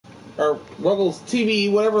or Ruggles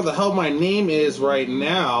TV, whatever the hell my name is right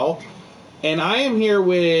now. And I am here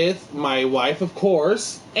with my wife, of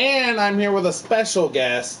course, and I'm here with a special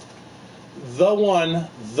guest, the one,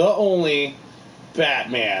 the only,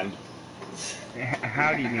 Batman.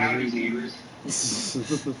 Howdy, neighbors.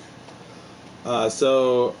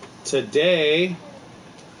 So, today,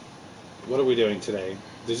 what are we doing today?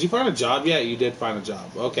 Did you find a job yet? You did find a job.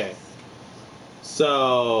 Okay.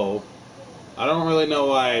 So, I don't really know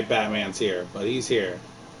why Batman's here, but he's here.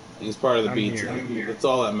 He's part of the B team. That's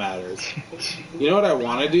all that matters. You know what I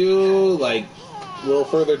want to do, like, a little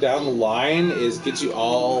further down the line, is get you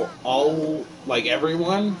all, like,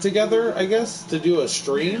 everyone together, I guess, to do a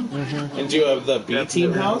stream and do the B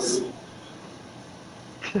team house.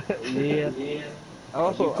 Yeah. I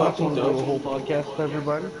also want to do a whole podcast with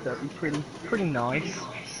everybody. That'd be pretty nice.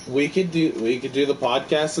 We could do the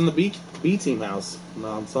podcast in the B team house. Know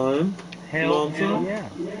what I'm saying? Hell yeah.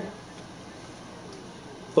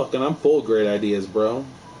 Fucking, I'm full of great ideas, bro.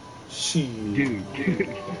 Shit. Dude.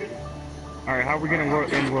 Alright, how are we gonna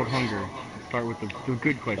end world hunger? Let's start with the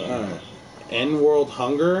good question. End world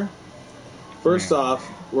hunger? First off,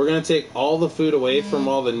 we're gonna take all the food away from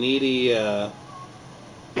all the needy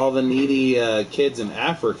kids in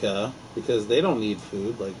Africa because they don't need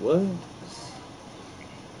food. Like, what?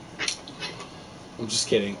 I'm just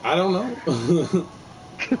kidding. I don't know.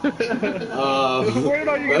 Where did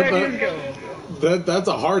all your good ideas go? That's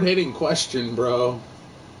a hard-hitting question, bro.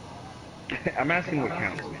 I'm asking what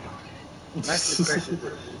counts, man. That's the question.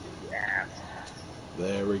 Yeah.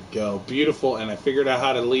 There we go. Beautiful. And I figured out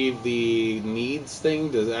how to leave the needs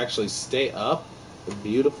thing to actually stay up.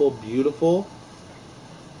 Beautiful, beautiful.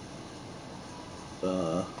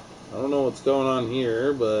 I don't know what's going on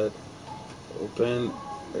here, but open.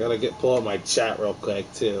 I gotta pull up my chat real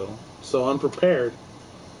quick too. So unprepared.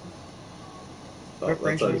 Oh,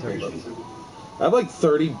 that's already pulled up. I have like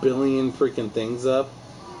 30 billion freaking things up.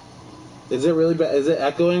 Is it really bad? Is it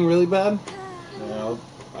echoing really bad? Yeah,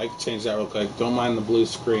 I can change that real quick. Don't mind the blue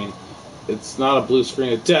screen. It's not a blue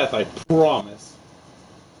screen of death, I promise.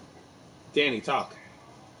 Danny, talk.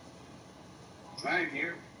 I'm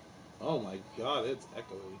here. Oh my god, it's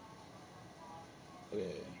echoey.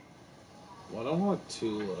 Okay. Well, I don't want it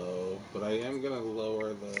too low, but I am going to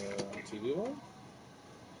lower the TV volume.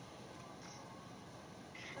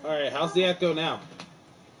 Alright, how's the echo now?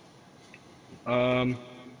 I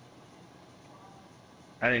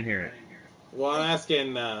didn't hear it. Well, I'm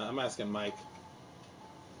asking Mike.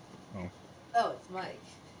 Oh, it's Mike.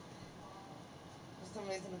 For some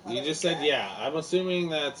reason, I thought You just said yeah. I'm assuming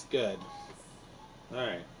that's good.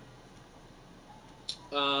 Alright.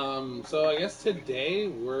 So I guess today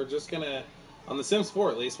we're just gonna, on The Sims 4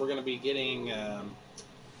 at least, we're gonna be getting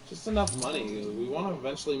just enough money. We want to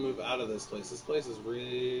eventually move out of this place. This place is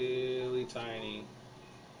really tiny.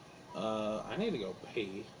 I need to go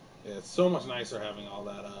pee. Yeah, it's so much nicer having all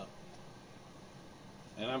that up.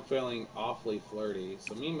 And I'm feeling awfully flirty.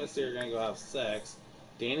 So me and Misty are gonna go have sex.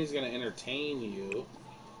 Danny's gonna entertain you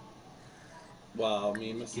while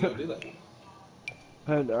me and Misty go do that.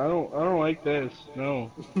 I don't like this.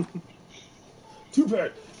 No. Too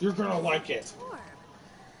bad. You're gonna like it.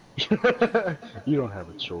 You don't have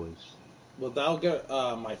a choice. Well, that'll get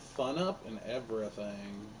my fun up and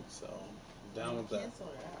everything. So, down with that.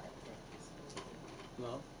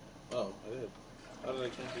 No? Oh, I did. How did I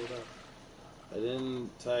cancel it out? I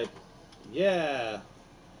didn't type. Yeah!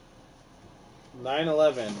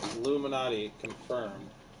 9/11. Illuminati. Confirmed.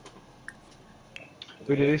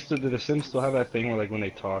 Wait, do the Sims still have that thing where, like, when they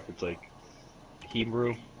talk, it's like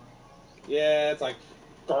Hebrew? Yeah, it's like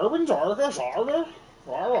Garbage Arca Saga.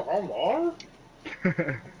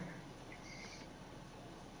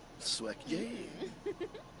 Sweck game.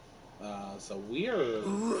 So we are.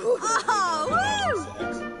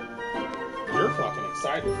 You're fucking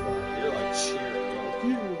excited for it. You're like cheering. You're like,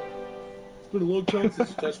 yeah. It's been a long time since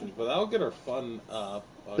you touched me, but that'll get our fun up.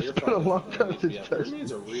 Oh, It's been a long time since you touched me. Your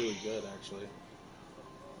needs are really good, actually.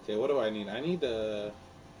 Okay, what do I need? I need to.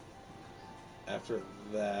 After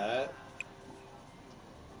that,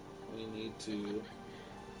 we need to.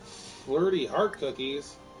 Flirty heart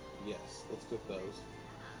cookies. Yes, let's cook those.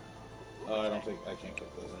 I don't think I can't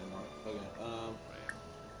cook those anymore. Okay.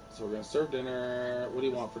 So we're gonna serve dinner. What do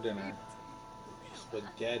you want for dinner?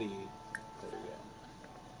 Spaghetti. There we go.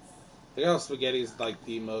 I think how spaghetti is like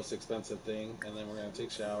the most expensive thing, and then we're gonna take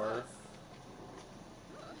a shower.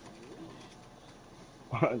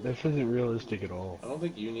 This isn't realistic at all. I don't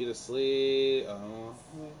think you need to sleep.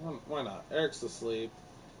 Why not? Eric's asleep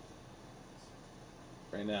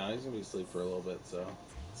right now. He's gonna be asleep for a little bit, so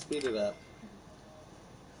speed it up.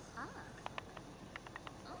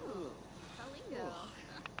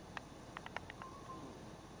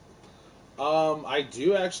 I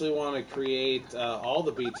do actually want to create all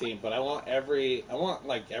the B team, but I want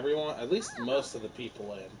like everyone, at least most of the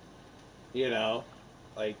people in. You know,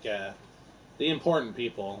 like the important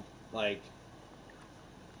people, like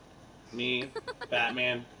me,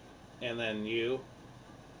 Batman, and then you.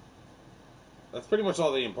 That's pretty much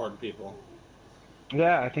all the important people.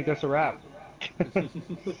 Yeah, I think that's a wrap.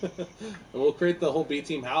 We'll create the whole B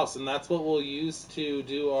team house, and that's what we'll use to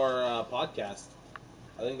do our podcast.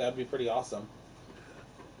 I think that'd be pretty awesome.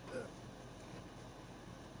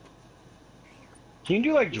 Can you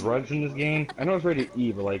do like drugs in this game? I know it's rated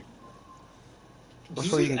E, but like, Did what's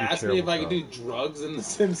you where you just can do ask me if terrible I could stuff? do drugs in The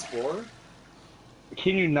Sims 4?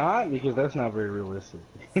 Can you not? Because that's not very realistic.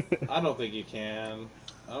 I don't think you can.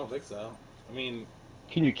 I don't think so. I mean,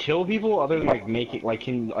 Can you kill people other than like making like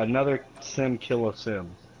can another sim kill a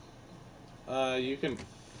sim? you can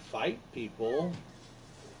fight people,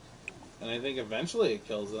 and I think eventually it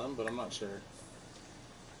kills them, but I'm not sure.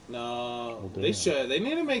 No, Well, they damn. should. They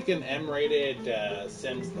need to make an M-rated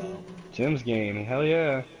Sims though. Sims game, hell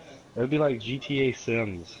yeah. It would be like GTA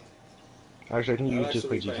Sims. Actually, I think you That'd could just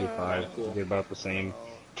actually play be GTA kind 5. of It'd cool. be about the same.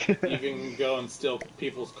 You can go and steal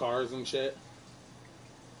people's cars and shit.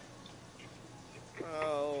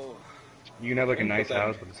 Oh. You can have like a You can put nice that.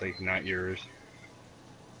 house, but it's like not yours.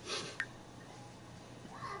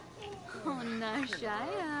 Oh,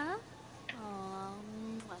 Nashaya.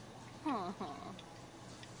 Oh,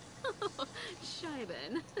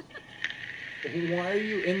 Scheiben. Why are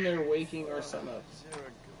you in there waking our son up?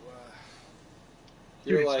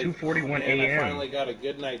 Dude, You're it's like, 2:41 oh, man, I a.m. finally got a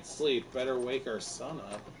good night's sleep. Better wake our son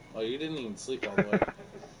up. Oh, you didn't even sleep all the way.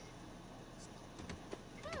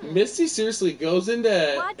 Misty seriously goes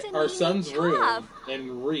into our son's room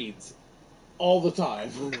and reads all the time.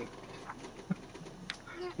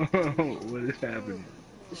 What is happening?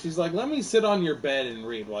 She's like, "Let me sit on your bed and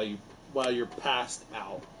read while you're passed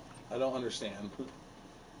out." I don't understand.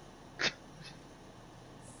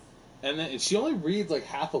 And then she only reads like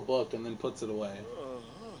half a book and then puts it away.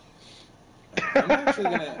 I'm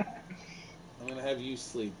gonna have you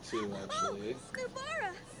sleep too, actually.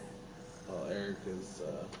 While Eric is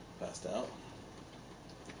passed out.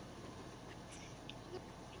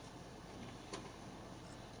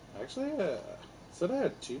 Actually, said I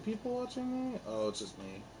had 2 people watching me. Oh, it's just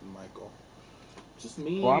me and Michael. Just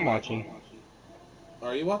me Well, and I'm Michael. watching.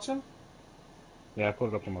 Are you watching? Yeah, I put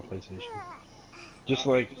it up on my PlayStation. Just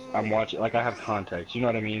like I'm watching, like I have context. You know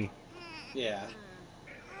what I mean? Yeah.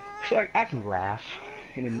 So I can laugh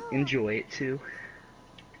and enjoy it too.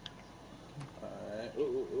 Alright. Ooh,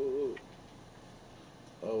 ooh, ooh, ooh.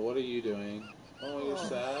 Oh, what are you doing? Oh, you're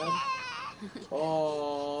sad?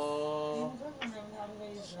 Oh.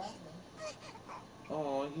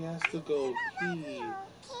 Oh, he has to go pee.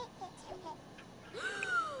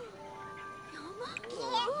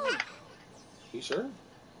 You sure?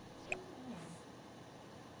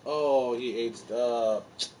 Oh, he aged up.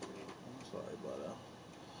 I'm sorry, Butter.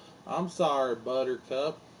 I'm sorry,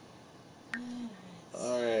 Buttercup.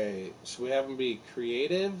 Alright. Should we have him be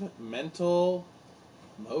creative, mental,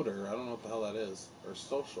 motor? I don't know what the hell that is. Or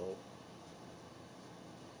social.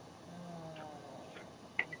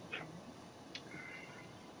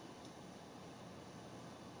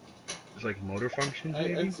 It's like motor functions, I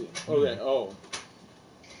maybe. see. Okay, oh.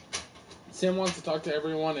 Sam wants to talk to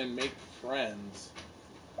everyone and make friends.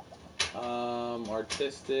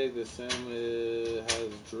 Artistic. The Sim has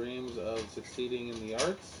dreams of succeeding in the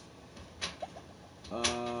arts.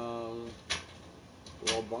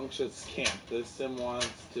 Rambunctious camp. This Sim wants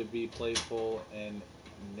to be playful and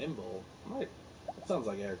nimble. Right. That sounds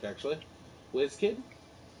like Eric, actually. Whiz Kid.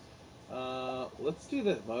 Let's do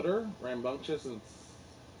this. Motor. Rambunctious and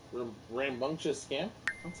Rambunctious camp.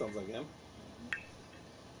 That sounds like him.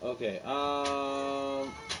 Okay. Oh,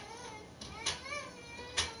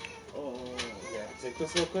 yeah. Take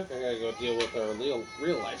this real quick. I gotta go deal with our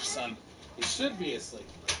real life son. He should be asleep.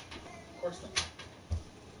 Of course not.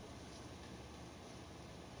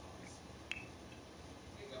 Here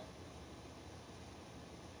you go.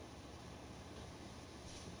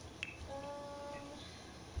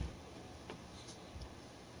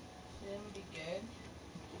 Should be good.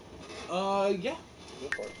 Yeah. Go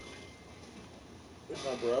for it. Good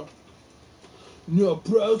my bro. No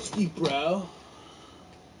broski, bro.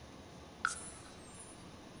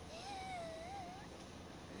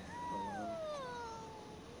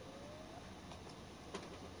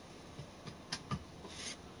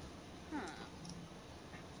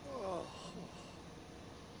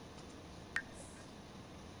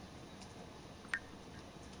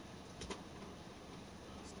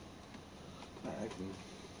 I can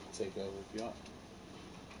take over if you want.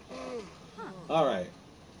 All right.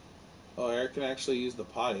 Oh, Eric can actually use the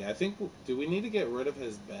potty. I think. Do we need to get rid of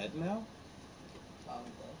his bed now?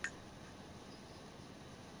 Probably.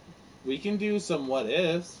 We can do some what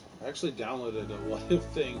ifs. I actually downloaded a what if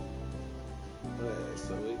thing. Okay,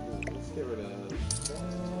 so let's get rid of that.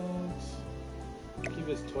 Keep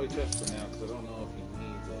his toy chest for now because I don't know if he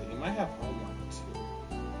needs it. He might have homework too.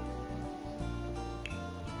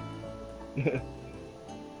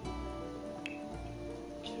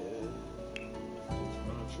 Kid,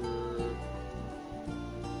 furniture.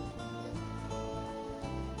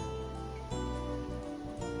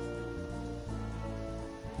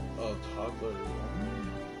 Oh, toddler.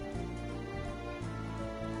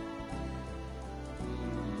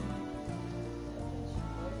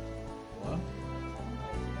 What?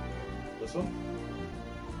 This one?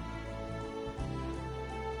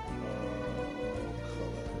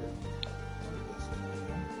 Color. This one.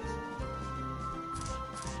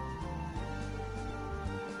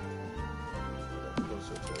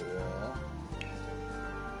 Closer to the wall.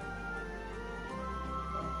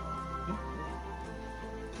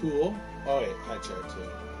 Cool. Oh wait, high chair too.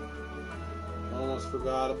 Almost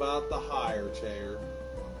forgot about the higher chair.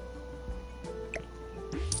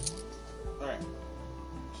 Alright.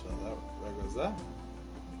 So there goes that.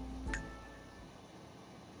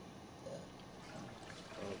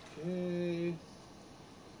 Okay.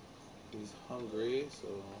 He's hungry, so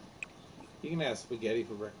he can have spaghetti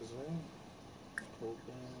for breakfast, right? Cold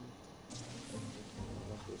down.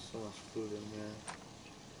 There's so much food in here.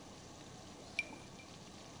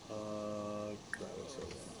 Grab it so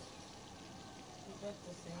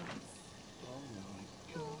oh my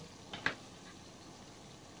god.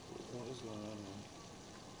 What is going on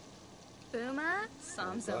here? Boomer,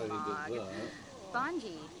 I'm glad Samsamog. he did that.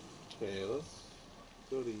 Bonji. Okay, let's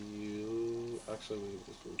go to you. Actually, we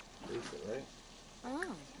just replace it, right?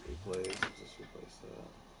 Oh. Replace, just replace that.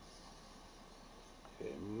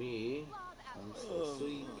 Okay, me. I'm still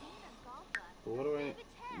asleep. But what do I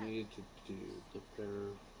need to do?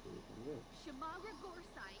 Prepare food and drink.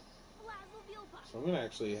 So I'm gonna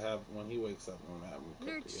actually have, when he wakes up, I'm gonna have him cook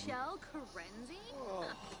again. Nurchel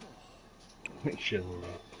Karenzi? Chivalry.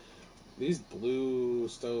 These blue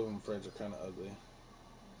stove and fridge are kind of ugly.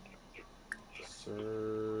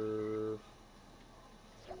 Serve.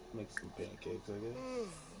 Make some pancakes, I guess.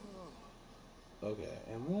 Okay,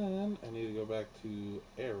 and then I need to go back to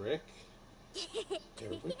Eric.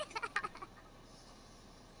 Eric.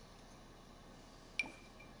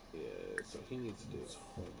 Yeah, so he needs to do his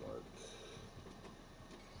homework.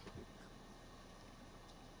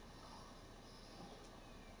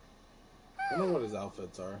 I don't know what his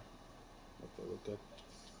outfits are. If they look good.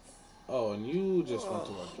 Oh, and you just went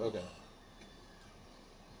to work. Okay.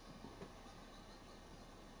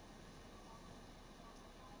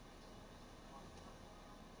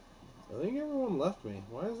 I think everyone left me.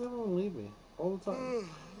 Why does everyone leave me all the time?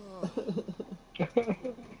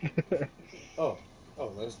 Oh,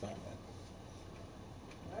 there's Batman.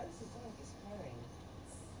 Why does it sound like he's crying?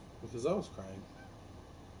 Because I was crying.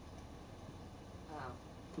 Oh.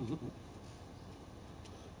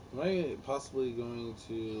 Am I possibly going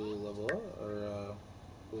to level up? Or,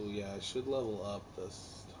 oh yeah, I should level up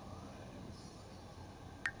this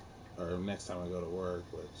time. Or next time I go to work,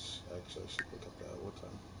 which actually I should look at that. What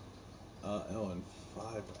time? In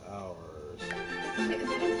 5 hours. Is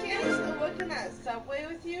Kenny still working at Subway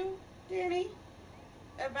with you, Danny?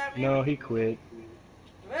 About me? No, he quit.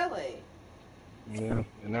 Really? Yeah,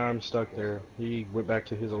 and now I'm stuck there. He went back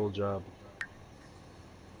to his old job.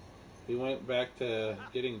 He went back to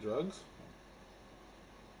getting drugs?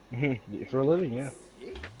 For a living, yeah.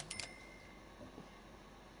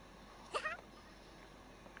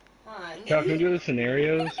 Cal, can we do the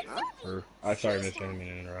scenarios? Or, I'm sorry, Miss, I didn't mean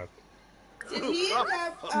to interrupt. Did he end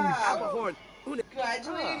up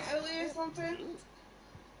graduating early or something?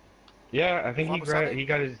 Yeah, I think he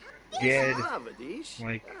got his GED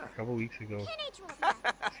like a couple weeks ago.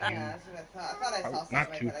 Yeah, that's what I thought. I thought I saw something Not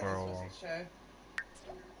like too that. I far just along. wasn't sure.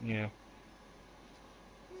 Yeah.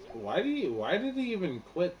 Why did he even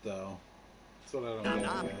quit though? That's what I don't get,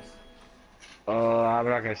 I guess. I'm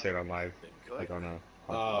not gonna say it on live. Like on a,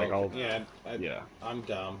 like I'll. Yeah, Yeah. I'm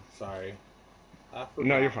dumb. Sorry. I forgot.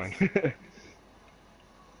 No, you're fine.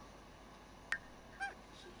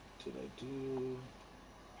 Did I do?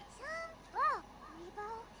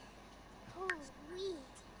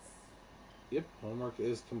 Yep, homework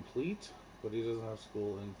is complete, but he doesn't have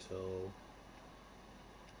school until.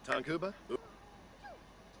 Tankuba?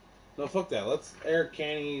 No, fuck that. Let's air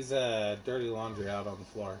Canny's dirty laundry out on the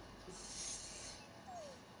floor.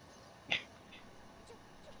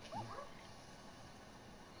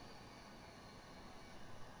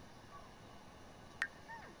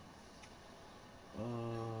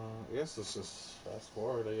 guess let's just fast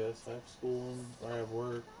forward. I guess I have school or I have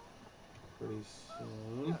work pretty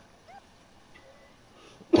soon.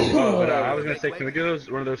 Oh, but I was gonna say, can we do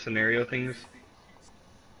one of those scenario things?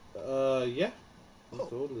 Yeah, we'll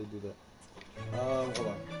totally do that. Hold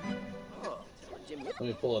on. Let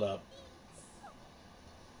me pull it up.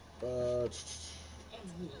 Well,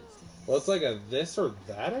 it's like a this or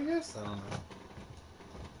that, I guess? I don't know.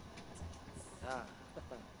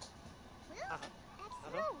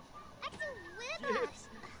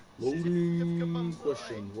 Loading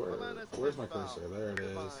question. Where's my cursor? There it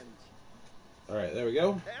is. Alright, there we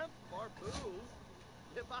go.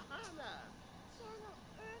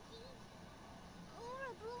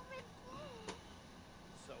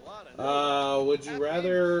 Would you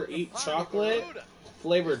rather eat chocolate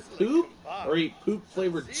flavored poop or eat poop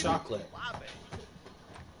flavored chocolate?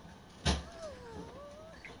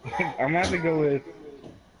 I'm gonna have to go with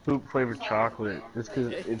poop flavored chocolate, just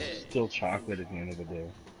because it's still chocolate at the end of the day.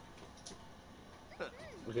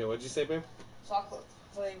 Okay, what'd you say, babe? Chocolate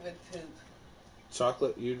flavored poop.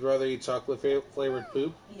 Chocolate? You'd rather eat chocolate flavored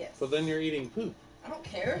poop? Yes. But then you're eating poop. I don't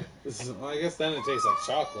care. Well, I guess then it tastes like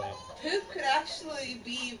chocolate. Poop could actually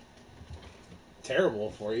be,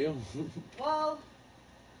 Terrible for you. well,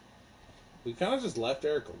 We kind of just left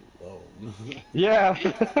Eric alone. Yeah.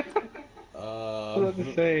 I was about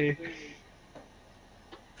to say.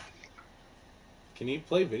 Can he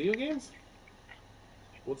play video games?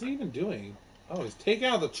 What's he even doing? Oh, he's taking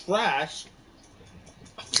out the trash.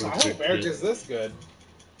 I hope Eric is this good.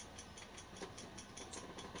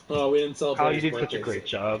 Oh, we didn't celebrate. Oh, you his did such a birthday. great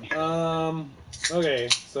job. Okay,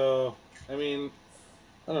 so, I mean,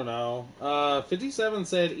 I don't know. 57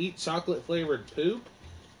 said eat chocolate flavored poop,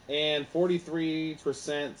 and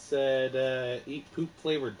 43% said eat poop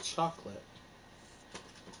flavored chocolate.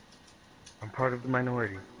 I'm part of the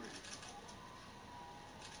minority.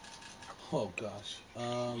 Oh gosh.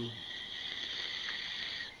 Oh,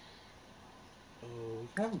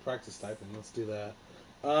 we haven't practiced typing. Let's do that.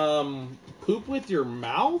 Poop with your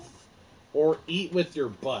mouth or eat with your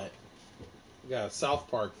butt? We got a South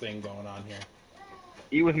Park thing going on here.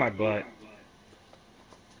 Eat with my butt.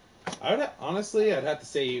 I'd have to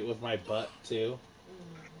say eat with my butt too.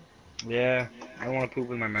 Yeah, I don't want to poop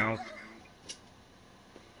with my mouth.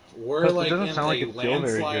 We're Plus, it like doesn't in sound like a it's still very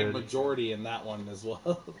landslide good. majority in that one as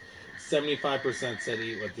well. 75% said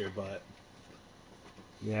eat with your butt.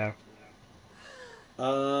 Yeah.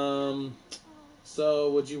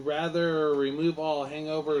 So would you rather remove all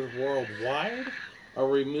hangovers worldwide or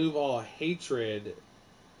remove all hatred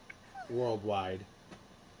worldwide?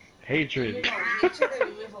 Hatred. remove all hatred and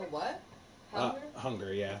remove all what? Hunger?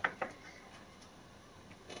 Hunger, yeah.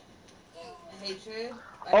 Hatred?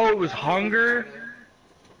 Oh, it was hunger?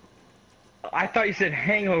 I thought you said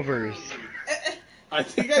hangovers. I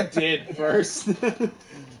think I did first.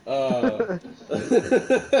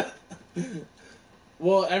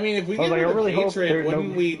 Well, I mean, if we I was get like, rid I of really hope hatred, there's wouldn't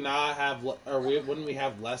no- we not have, wouldn't we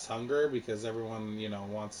have less hunger because everyone,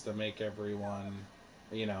 wants to make everyone,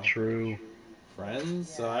 True.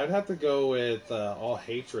 friends? So I'd have to go with all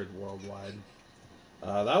hatred worldwide.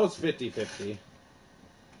 That was 50-50.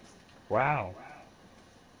 Wow.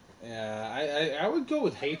 Yeah, I would go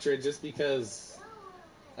with hatred just because,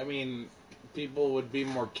 I mean, people would be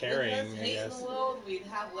more caring, With less I hate in guess. the world, we'd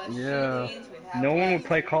have less Yeah. shootings, we'd have No one less... would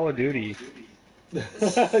play Call of Duty.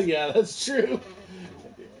 Yeah, that's true.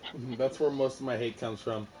 That's where most of my hate comes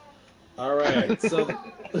from. Alright, so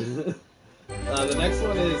the next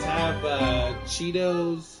one is have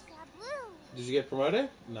Cheetos. Did you get promoted?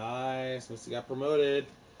 Nice, Misty got promoted.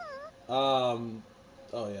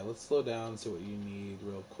 Oh yeah, let's slow down and see what you need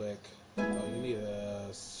real quick. Oh, you need a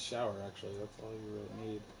shower actually, that's all you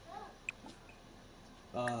really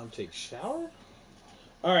need. Take shower?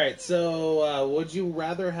 Alright, so would you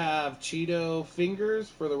rather have Cheeto fingers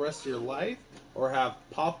for the rest of your life or have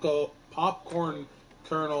popcorn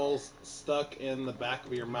kernels stuck in the back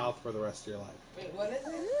of your mouth for the rest of your life? Wait, what is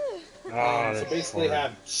it? Oh, So basically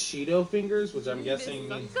have Cheeto fingers, which I'm guessing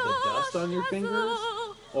means the dust on your fingers,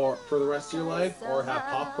 or for the rest of your life, or have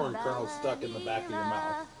popcorn kernels stuck in the back of your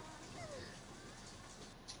mouth.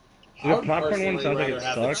 I would popcorn one personally sounds like rather it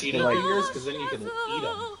have the sucks, Cheeto but, like- fingers because then you can eat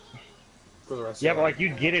them for the rest Yeah, of but your like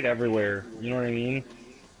you'd get it everywhere. You know what I mean? life.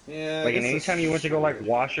 Yeah, Like, I and guess anytime that's you went to go like true.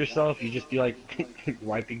 wash yourself, you just be like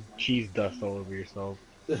wiping cheese dust all over yourself.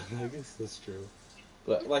 I guess that's true.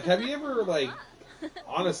 But like, have you ever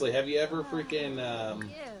honestly, have you ever freaking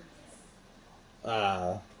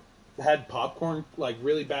had popcorn, like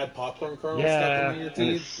really bad popcorn kernels stuck Yeah, in your and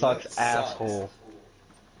teeth? it sucks, That asshole.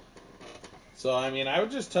 So I mean, I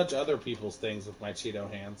would just touch other people's things with my Cheeto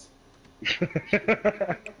hands.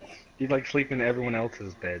 He'd like sleep in everyone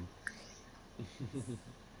else's bed.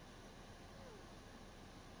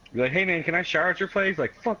 Be like, hey man, can I shower at your place?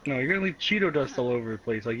 Like, fuck no, you're gonna leave Cheeto dust all over the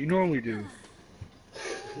place like you normally do.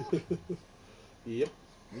 Yep.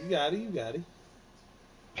 You got it. You got it.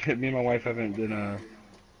 Me and my wife haven't been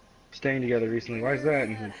staying together recently. Why is that?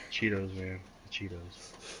 And Cheetos, man.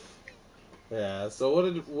 Cheetos. Yeah. So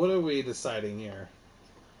what are we deciding here?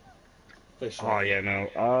 Officially? Oh yeah,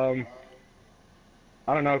 no.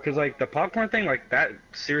 I don't know, cause like the popcorn thing, like that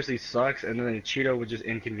seriously sucks, and then the Cheeto would just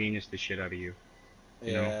inconvenience the shit out of you.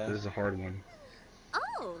 You know, Yeah. this is a hard one.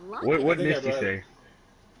 Oh, lucky. What I think Misty I'd rather- say?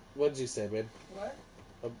 What did you say, babe? What?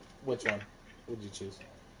 Which one would you choose?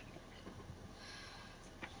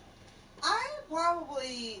 I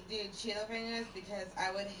probably do Cheeto fingers because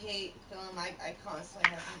I would hate feeling like I constantly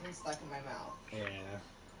have something stuck in my mouth. Yeah.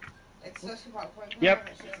 Especially popcorn. Yep.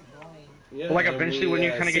 It's just annoying. Yeah. But like and eventually, when you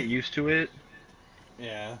kind of get used to it,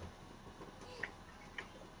 Yeah.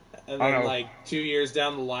 And I then know. like 2 years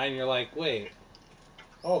down the line, you're like, wait.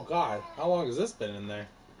 Oh God, how long has this been in there?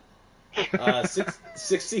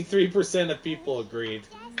 63% of people agreed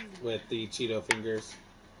with the Cheeto fingers.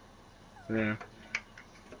 yeah.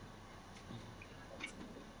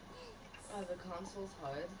 Oh, the console's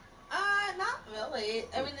hard. Not really.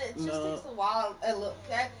 I mean, it just No. takes a while to look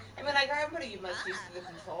at. I mean, like, I'm pretty much used to the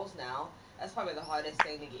controls now. That's probably the hardest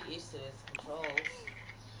thing to get used to is controls.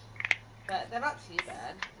 But they're not too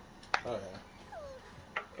bad. Oh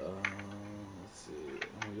yeah. Let's see.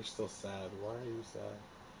 Oh, you're still sad. Why are you sad?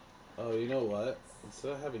 Oh, you know what?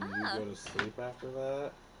 Instead of having you go to sleep after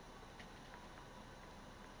that.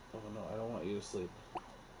 Oh no, I don't want you to sleep.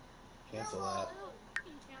 Cancel that.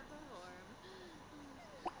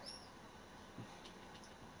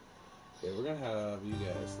 Okay, we're gonna have you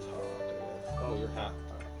guys talk, I guess. Oh, you're happy.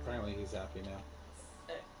 Apparently he's happy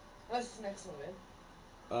now. What's the next one, man?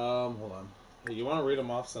 Hold on. Hey, you want to read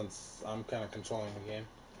them off since I'm kind of controlling the game?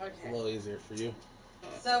 It's a Okay. little easier for you.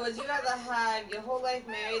 So, would you rather have your whole life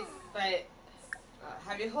married by,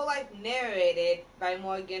 have your whole life narrated by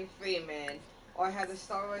Morgan Freeman, or have the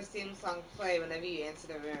Star Wars theme song play whenever you enter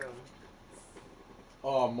the room?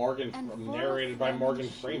 Oh, Morgan, And narrated by Morgan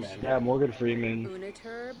Freeman. Yeah, Morgan Freeman.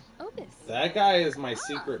 Uniturb Opus. That guy is my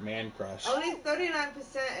secret man crush. Only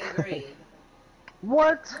 39% agree.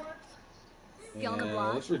 What? Yeah, on the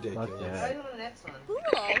block? that's ridiculous. Fuck What that. are you doing the next one? Cool.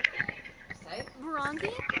 Type? Bronzy.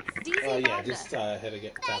 DZ Oh yeah, Magda. just hit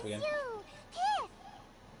again, tap again.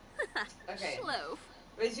 Okay. Schloaf.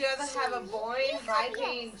 Would you rather have a boring,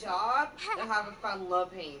 high-paying job or have a fun,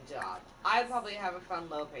 low-paying job? I'd probably have a fun,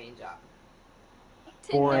 low-paying job.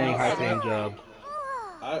 Boring, Yeah. high-paying job.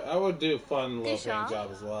 I would do fun, low-paying Disha.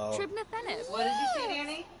 job as well. Tribnathenif. What did you say,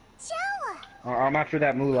 Danny? I'm after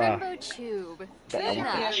that moolah. Crimbo Tube. That I want Tuna.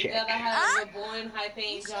 that You'd shit. rather have a boring,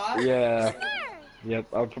 high-paying job? Yeah. Yep,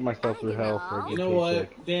 I'll put myself through hell for a good You know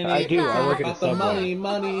paycheck. what, Danny? I do, I work at a About the Subway.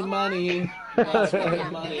 money. Money.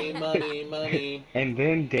 And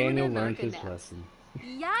then Daniel Una learned his Narconet. lesson.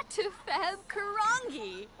 Yatufeb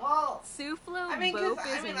Karangi. Well, Suflo I mean, because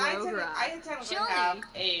Bopis I Rogra. technically Chili. have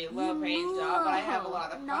a low-paying job, but I have a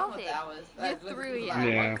lot of fun with that. With threw people ya. I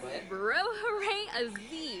Yeah. work with. Bro Hooray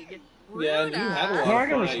Azig. Yeah, and you had a lot No, I of can fun at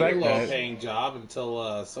your respect that. low-paying job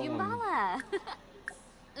until someone. Yumbala.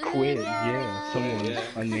 Quit, yeah, someone, Yeah.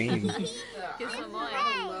 a name. So, Get I some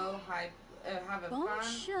have a low, high, have a fun,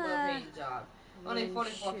 Boncha. low-paying job. Only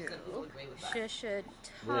 44% people agree with that. Shisha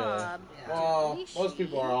Really? Tob. Well, most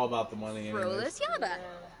people are all about the money anyways. Frolis Yaba.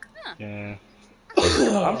 Yeah.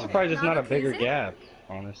 I'm surprised it's not a bigger gap,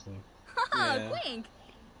 honestly. Haha, Yeah. Quink.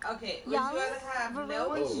 Okay, would you Yum. rather have no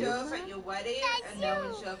one Oh. show up at your wedding or no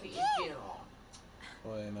one show up at your funeral?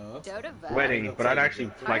 Well, you know, that's Doda Vel. Wedding, but I'd actually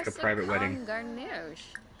like a private wedding. Garnouche.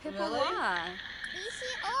 Really?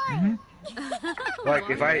 Pippa. Like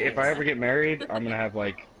if I ever get married, I'm gonna have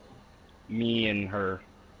like me and her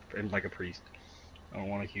and like a priest. I don't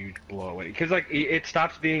want a huge blowout wedding because like it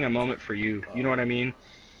stops being a moment for you. You know what I mean?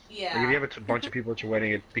 Yeah. Like if you have a bunch of people at your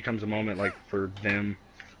wedding, it becomes a moment like for them,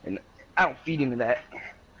 and I don't feed into that.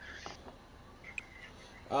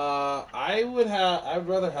 I'd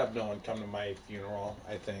rather have no one come to my funeral,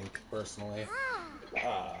 I think, personally.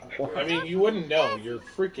 I mean, you wouldn't know. You're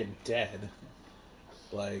freaking dead.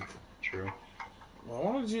 Like, True. well, I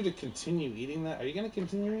wanted you to continue eating that. Are you going to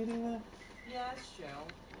continue eating that? Yeah, that's true.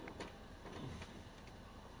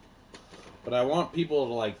 But I want people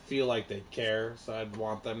to, like, feel like they care, so I'd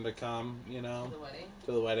want them to come, you know? The wedding.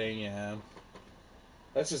 To the wedding, yeah.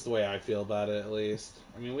 That's just the way I feel about it, at least.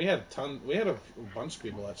 I mean, we had a bunch of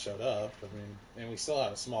people that showed up. I mean, and we still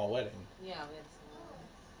had a small wedding. Yeah, we had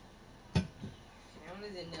some. I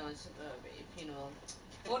wanted to know it's a funeral.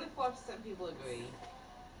 44% people agree.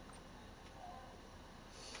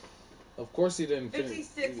 Of course he didn't finish.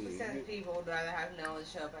 56% of people would rather have no one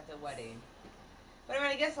show up at their wedding. But I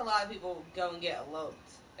mean, I guess a lot of people go and get eloped,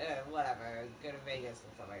 whatever, go to Vegas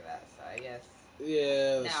and stuff like that. So I guess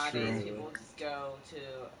Yeah, that's nowadays true. people just go to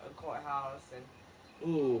a courthouse and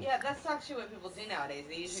Ooh, yeah, that's actually what people do nowadays.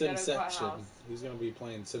 They usually go to a Simception. courthouse He's gonna be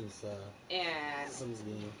playing Sims and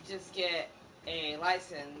game. just get a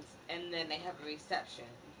license and then they have a reception.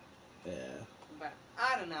 Yeah. But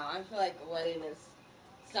I don't know. I feel like a wedding is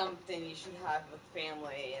something you should have with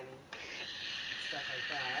family and stuff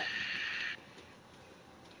like that.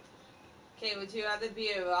 Okay, would you rather be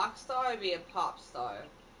a rock star or be a pop star?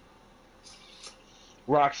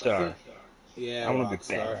 Rockstar. Yeah, I want to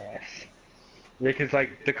be Rockstar. badass. Yeah, cause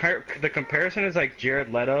like the comparison is like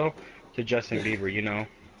Jared Leto to Justin Bieber, you know.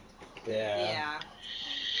 Yeah.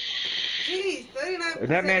 Jeez, 39%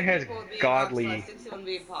 That man of has people would be godly- a rock star, 61 would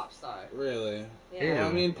be a pop star. Really? Yeah. Well,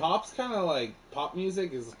 I mean, pop's kind of like pop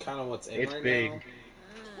music is kind of what's in It's right big. now.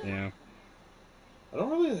 Yeah. I don't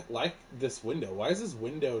really like this window. Why is this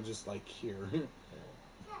window just like here?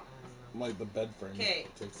 Like the bed frame Okay.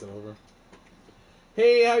 takes it over.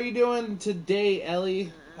 Hey, how you doing today,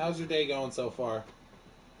 Ellie? How's your day going so far?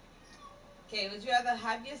 Okay, would you rather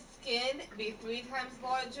have your skin be 3 times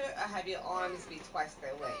larger or have your arms be twice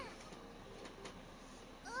their length?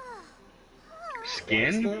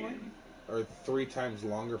 Skin? Sterling? Or 3 times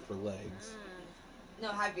longer for legs? No,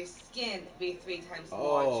 have your skin be 3 times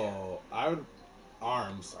larger. Oh, I would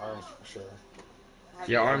arms for sure. Have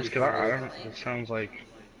Yeah, your arms. Cause I twice don't. their It length. sounds like.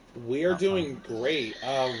 We are doing great.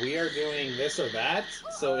 We are doing this or that.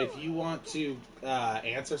 So if you want to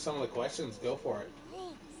answer some of the questions, go for it.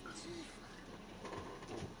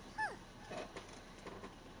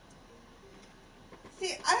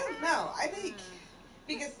 See, I don't know. I think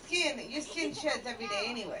because your skin sheds every day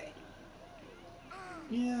anyway.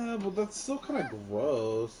 Yeah, but that's still kind of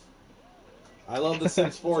gross. I love The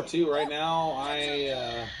Sims 4 too. Right now,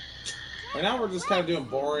 right now we're just kind of doing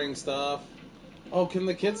boring stuff. Oh, can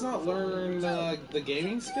the kids not learn the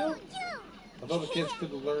gaming skill? I thought the kids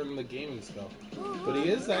could learn the gaming skill. But he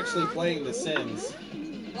is actually playing The Sims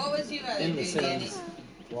What would you rather in do, The Danny? Sims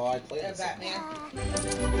while I play The Sims.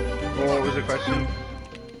 Batman. Well, what was the question?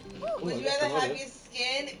 Would Ooh, you I got rather have promoted. your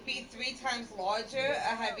skin be 3 times larger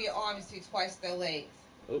or have your arms be twice their length?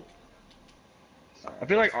 Oh, I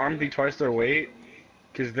feel like arms be twice their weight,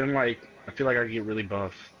 cause then like I feel like I get really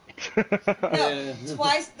buff. No, Yeah.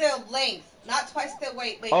 twice their length, not twice their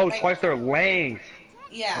weight. Like, Oh, like, twice their length.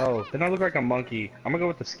 Yeah. Oh, then I look like a monkey. I'm gonna go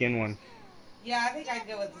with the skin one. Yeah, I think I'd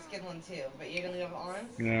go with the skin one too. But you're gonna go with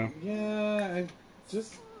arms? Yeah. yeah,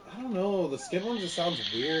 I don't know. The skin one just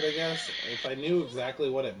sounds weird, I guess. If I knew exactly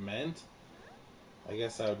what it meant, I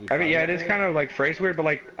guess I would be I mean, fine yeah, with it is kind of like phrase weird, but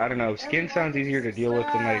like I don't know. Skin sounds easier to deal with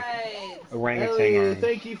than like orangutan Ellie, arms.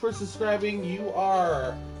 thank you for subscribing. You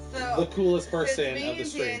are the coolest person me of the and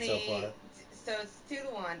stream so Danny- far. So it's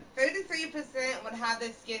 2-1. 33% would have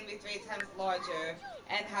their skin be 3 times larger,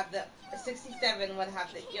 and have the 67 would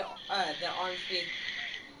have the arms be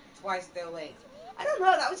twice their length. I don't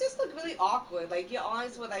know. That would just look really awkward. Like your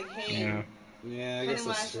arms would like hang Yeah. Yeah, I pretty guess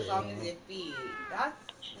much that's true. as long as your feet. That's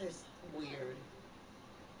just weird.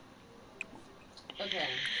 Okay.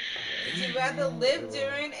 Would you rather live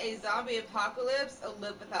during a zombie apocalypse or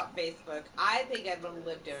live without Facebook? I think I'd want to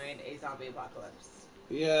live during a zombie apocalypse.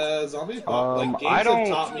 Yeah, zombie like games I don't have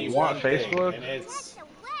taught me want one thing, Facebook. and it's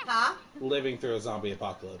Huh? living through a zombie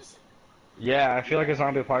apocalypse. Yeah, I feel like a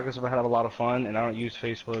zombie apocalypse would have a lot of fun, and I don't use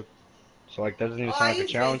Facebook, so like that doesn't even Well, sound I like a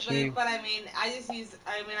use challenge to Facebook, me. but I mean,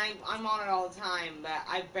 I'm on it all the time, but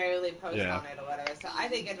I barely post Yeah. on it or whatever. So I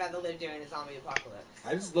think I'd rather live during a zombie apocalypse.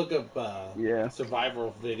 I just look up Yeah.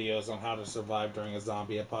 survival videos on how to survive during a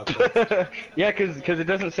zombie apocalypse. Yeah, because it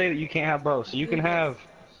doesn't say that you can't have both. So you can have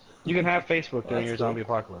Facebook during That's your cool. zombie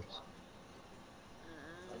apocalypse.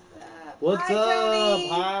 What's Hi, up? Tony.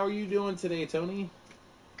 How are you doing today, Tony?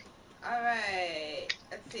 Alright,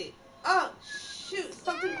 let's see. Oh, shoot,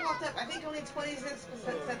 something popped up. I think only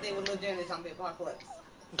 26% said they would live during a zombie apocalypse.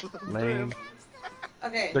 Lame.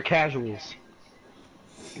 Okay, They're casuals.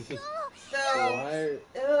 so, Why?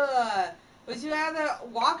 would you rather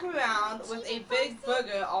walk around with a big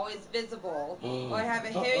booger always visible, or have a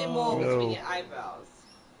hairy mole No. between your eyebrows?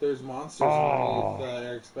 There's monsters Oh. underneath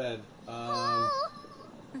Eric's bed.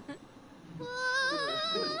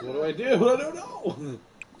 What do I do? I don't know.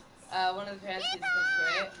 One of the parents needs to come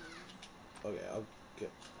spray it. Okay, I'll get.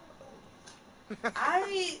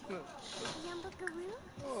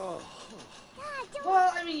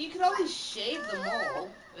 Well, I mean, you could always shave the mole,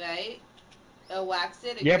 right? wax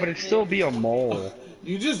it. Yeah, but it'd still be a mole.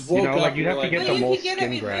 You just You woke know, up. like, you'd and have to you're get But the you mole can get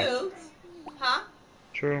skin it graft. removed. Huh?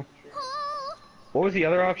 True. What was the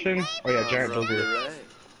other option? Oh yeah, giant From booger. Hooray.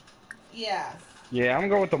 Yeah. Yeah, I'm gonna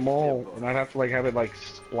go with the mole, and I'd have to like have it like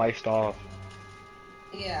spliced off.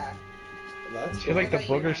 Yeah. That's I feel like the What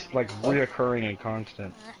about you? booger's like reoccurring and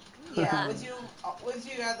constant. Yeah. Would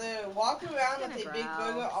you rather walk around with a big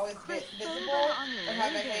burger always visible, or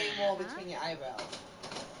have a hairy mole between your eyebrows?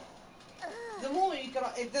 The mole you can.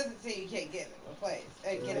 It doesn't say you can't get it replaced.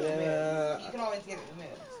 Get it removed. You can always get it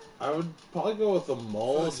removed. I would probably go with the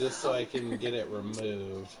mole just so I can get it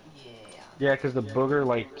removed. Yeah. Yeah, because the booger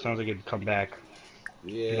like sounds like it'd come back.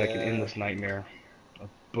 Yeah. Be like an endless nightmare of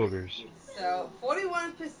boogers. So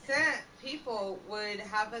 41% people would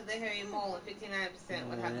have the hairy mole, and 59%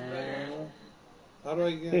 would have the burger. How do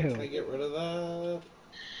I get? Ew. Can I get rid of that?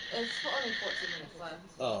 It's only 14 minutes left.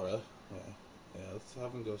 Oh, really? Yeah. Yeah. Let's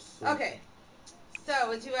have him go sleep. Okay. So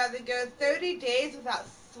would you rather go 30 days without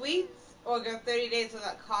sweets, or go 30 days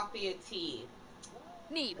without coffee or tea?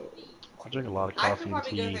 Need. I drink a lot of I coffee could and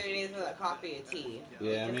probably go tea. 30 days without coffee or tea.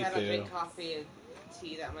 Yeah, because me I don't too. drink coffee or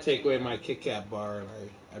tea that much. Take away anymore. my Kit Kat bar and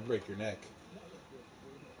I break your neck.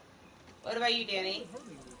 What about you, Danny?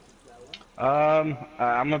 I'm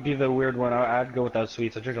gonna be the weird one. I'd go without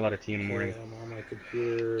sweets. I drink a lot of tea in the morning. I'm on my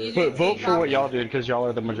computer. You But drink vote tea, for what coffee? y'all did, because y'all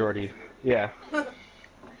are the majority. Yeah.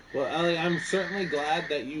 Well, Ellie, I'm certainly glad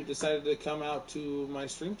that you decided to come out to my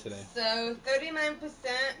stream today. So 39%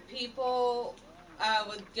 people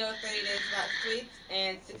would go 30 days without sweets,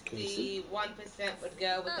 and 61% would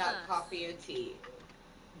go without coffee or tea.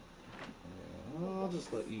 Yeah, I'll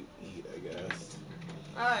just let you eat, I guess.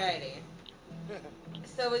 Alrighty.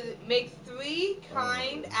 So it makes 3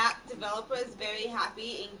 kind app developers very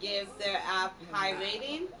happy and give their app high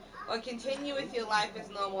rating, or continue with your life as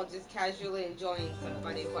normal, just casually enjoying some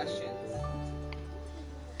funny questions.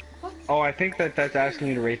 What? Oh, I think that's asking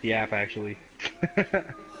you to rate the app, actually. I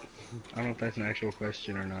don't know if that's an actual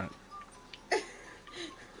question or not.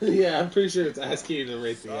 Yeah, I'm pretty sure it's asking you to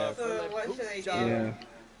rate the app. So what should I do? Yeah.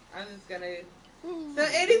 I'm just gonna. So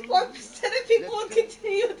 84% of people will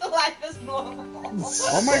continue with the life as normal.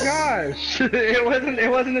 Oh my gosh! It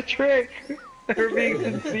wasn't a trick. They're being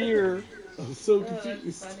sincere. I'm so Oh, that's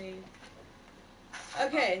confused. funny.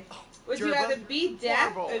 Okay, would you rather be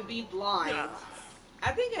deaf or be blind?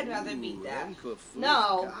 I think I'd rather be deaf.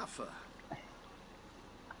 No.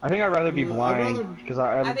 I think I'd rather be I'd blind rather- because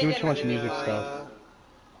I I do think too much I'd rather be music blind. stuff.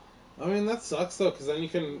 I mean, that sucks though, because then you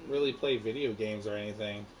couldn't really play video games or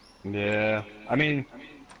anything. Yeah, I mean,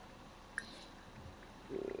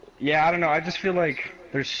 yeah, I don't know. I just feel like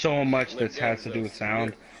there's so much that has to do with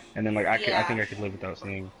sound, and then like I Yeah. think I could live without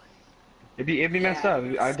singing. It'd be messed up.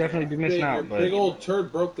 I'd definitely be missing Your out, but big old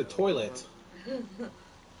turd broke the toilet.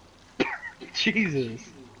 Jesus.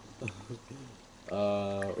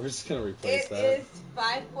 We're just gonna replace It that. is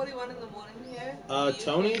 5:41 in the morning here.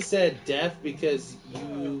 Tony You said deaf because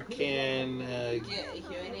you can. can get a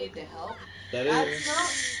hearing aid to help. That That's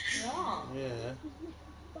is. not wrong. Yeah.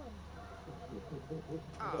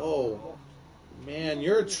 Oh, man,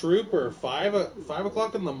 you're a trooper. 5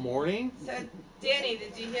 o'clock in the morning. So, Danny,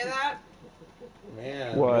 did you hear that?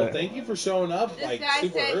 Man. What? Well, thank you for showing up This like guy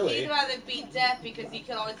super said early. he'd rather be deaf because he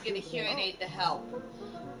could always get a hearing aid to help.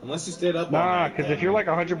 Unless you stayed up all Nah, night. because if you're like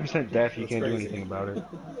 100% deaf, you That's can't do crazy. anything about it.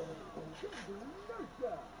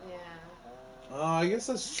 Yeah. Oh, I guess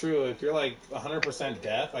that's true. If you're like 100%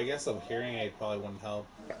 deaf, I guess a hearing aid probably wouldn't help.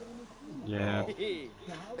 Yeah.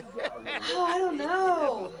 Oh, I don't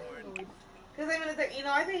know. Because I mean, it's like,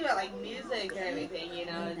 I think about like music and everything.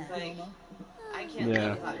 It's like I can't Yeah.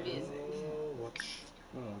 live without music.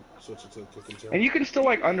 Switch it to the cooking channel. And you can still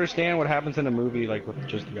like understand what happens in a movie like with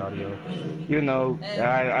just the audio, even though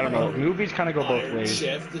I don't know, movies kind of go both Iron ways.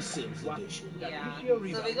 Chef, the Sims edition. Yeah. So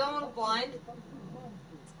we going with blind?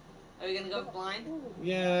 Are we gonna go with blind?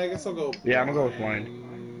 Yeah, I guess I'll go. Yeah, I'm gonna go with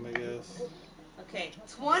blind. I guess. Okay.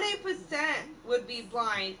 20% would be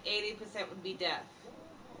blind. 80% would be deaf.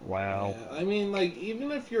 Wow. Yeah, I mean, like,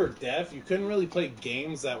 even if you're deaf, you couldn't really play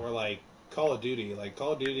games that were like Call of Duty. Like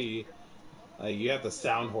Call of Duty, you have to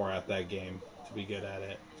sound whore at that game to be good at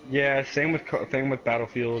it. Yeah, same with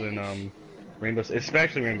Battlefield and Rainbow,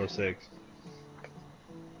 especially Rainbow Six.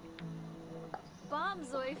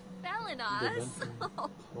 Bombzoy fell in us.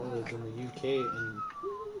 Ported in the UK and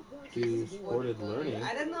do supported learning.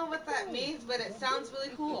 I don't know what that means, but it sounds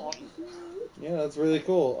really cool. Yeah, that's really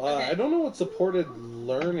cool. Okay. I don't know what supported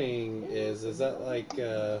learning is. Is that like?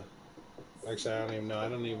 Actually, I don't even know. I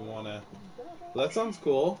don't even want to. That sounds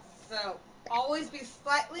cool. So, always be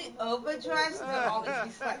slightly overdressed, but always be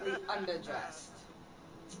slightly underdressed.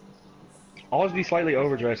 always be slightly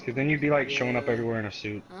overdressed, because then you'd be like showing up everywhere in a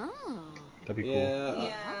suit. Oh. That'd be cool. Yeah,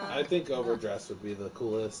 Yeah. I think overdress would be the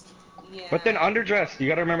coolest. Yeah. But then underdressed, you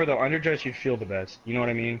gotta remember though, underdressed you'd feel the best. You know what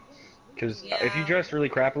I mean? Because if you Yeah. dress really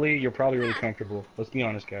crappily, you're probably really comfortable. Let's be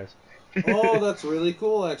honest, guys. Oh, that's really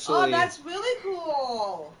cool, actually. Oh, that's really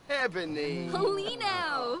cool. Ebony.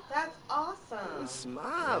 Lino. That's awesome.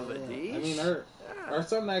 Smavadish. I mean, our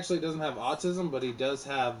son actually doesn't have autism, but he does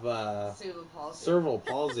have Cerebral palsy. cerebral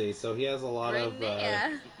palsy, so he has a lot of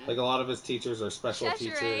Renea. like a lot of his teachers are special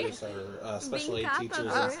Cheshire. teachers or special aid Being teachers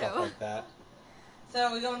and Kappa stuff Brew. like that.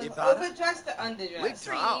 So we're going with Ibarra? overdressed or underdressed?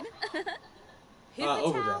 Wow. Green.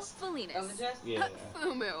 Overdressed. Felinas. Overdressed? Yeah.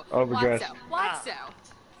 Fumu. Overdressed. Watso.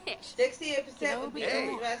 Hish. 68% would be Hey.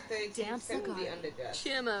 overdressed, 32% Damn would be cigar. underdressed.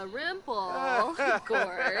 Chima Rimple. Gorg.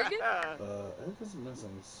 Eric is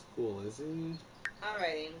missing school, is he?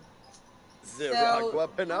 Alrighty. Ziragua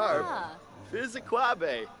Pinar. Ah.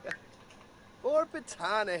 Fiziquabe.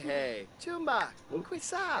 Orpitanahe. Tuma.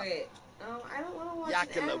 Quisab. Wait. Oh, I don't want to watch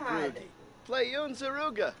Yakala an ad. Brudi. Playun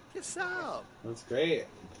Zaruga. Kisab. That's great.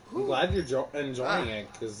 I'm glad you're enjoying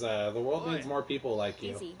it, because the world Boy. needs more people like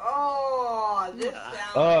you. Easy. Oh, this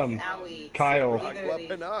sounds Owie. Kyle. Aqua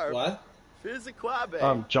Pinar. What?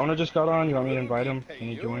 Fiziquabe. Jonah just got on. You want me to invite him? Can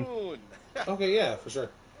you join? Payun. Okay, yeah, for sure.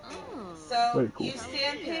 Oh. So, Very cool. use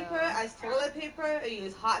sandpaper as toilet paper or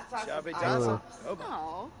use hot sauce as Shabby eye Dazzle. drops? Oba.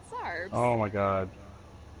 Oh, Sarbs. Oh my god.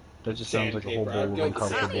 That just sounds like a whole Sandpaper. bowl I'd of go with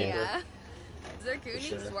uncomfortable. sandpaper. Sania. Zerkuni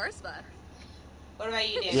Sure. Swarspa. What about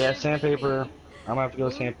you, Dan? Yeah, sandpaper. I'm gonna have to go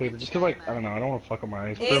with sandpaper. Just cause, like, I don't know, I don't want to fuck up my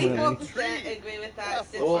eyes permanently. 84% agree with that.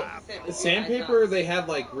 60% Well, with the sandpaper, eye they have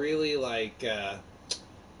like really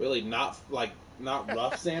really not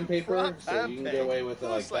rough sandpaper, so you can get away with it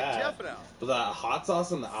like that. But that hot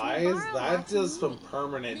sauce in the eyes, that does some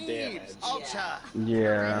permanent damage. Ultra.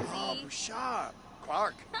 Yeah. Oh, Bouchard.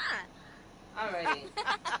 Clark. Ha. drops. Alrighty.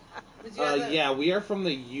 Would you rather- Yeah, we are from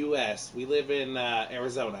the U.S. We live in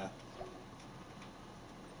Arizona.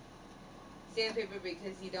 Sandpaper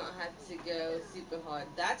because you don't have to go super hard.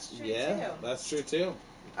 That's true Yeah, too. that's true too.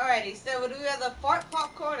 Alrighty, so would we rather fart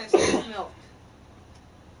popcorn or sneeze milk?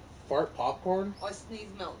 Fart popcorn? Or sneeze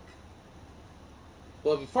milk?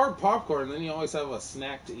 Well, if you fart popcorn, then you always have a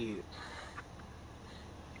snack to eat.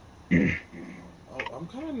 Oh, I'm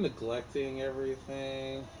kind of neglecting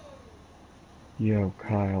everything. Yo,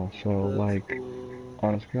 Kyle, so, That's like, cool.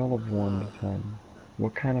 on a scale of 1 to 10,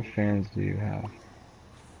 what kind of fans do you have?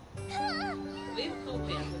 Leave cool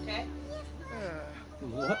fans, okay?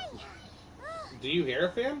 What? Do you hear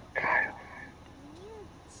a fan? Kyle,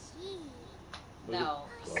 No.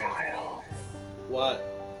 Kyle. What?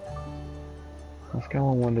 On a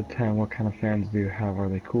scale of 1 to 10, what kind of fans do you have? Are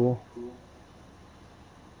they cool?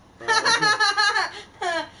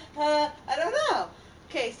 I don't know.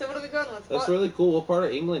 Okay, so what are we going with? That's really cool. What part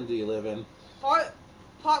of England do you live in? Fart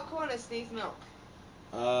popcorn or sneeze milk?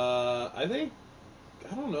 I think,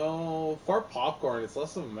 I don't know, fart popcorn. It's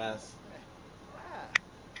less of a mess.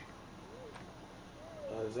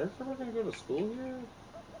 Is Eric ever gonna go to school here?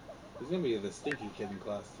 He's gonna be the stinky kid in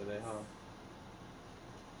class today, huh?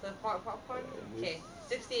 So fart popcorn? Yeah, Okay,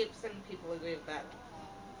 68% of people agree with that.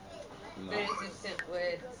 No. 32%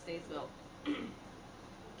 would sneeze milk.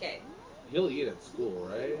 Okay. He'll eat at school,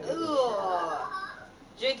 right?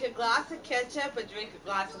 Ooh. Drink a glass of ketchup or drink a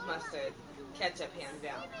glass of mustard? Ketchup, hands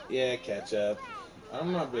down. Yeah, ketchup.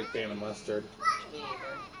 I'm not a big fan of mustard. Me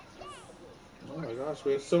either. Oh my gosh,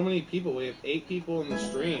 we have so many people. We have 8 people in the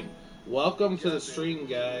stream. Welcome to the stream,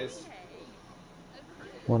 guys.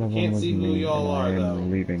 One of them Can't was see who me, y'all and are, I am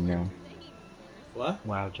though. leaving now. What?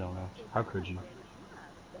 Wow, Jonah. How could you?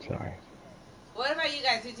 Sorry. What about you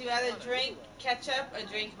guys? Would you rather drink ketchup or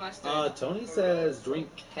drink mustard? Tony says drink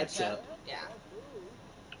ketchup. Yeah.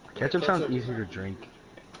 Ketchup sounds easier to drink.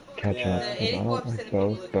 Ketchup, Yeah. 'cause I don't like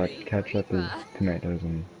both, but ketchup is tomatoes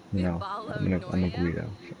and, you know, I'm a Guido.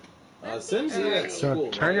 Sims eat at So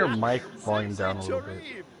school. turn your right? mic volume down a little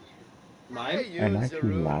bit. Mine? Am I too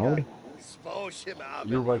loud?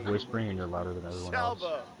 You're like whispering and you're louder than everyone else.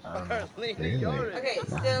 I don't know. Really? Okay,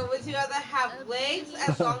 so would you rather have legs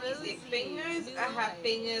as long as your fingers or have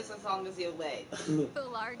fingers as long as your legs?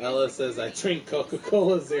 Ella says I drink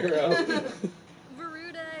Coca-Cola Zero.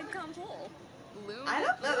 Veruda Campol. I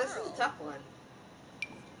don't know, this is a tough one.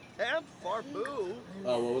 And Farbu.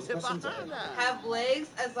 Oh, what was the question? Sorry. Have legs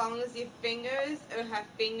as long as your fingers or have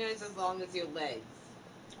fingers as long as your legs?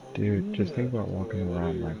 Dude, just think about walking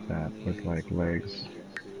around like that with, like, legs,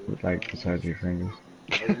 with, like, beside your fingers.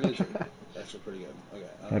 Actually pretty good. Okay.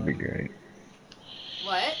 That'd be great.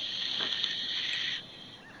 What?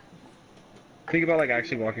 Think about like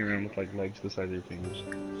actually walking around with like legs the size of your fingers.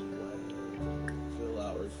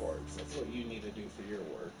 That's what you need to do for your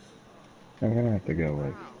work. I'm gonna have to go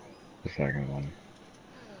with the second one.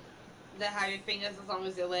 That have your fingers as long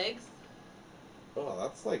as your legs?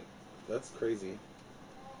 Oh, that's crazy.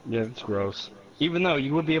 Yeah, it's gross. Even though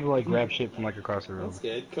you would be able to like grab shit from like across the room. That's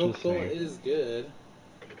good. Just Coca-Cola saying. is good.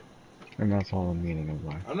 And that's all the meaning of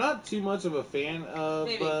life. I'm not too much of a fan of,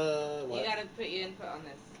 Maybe. what? You gotta put your input on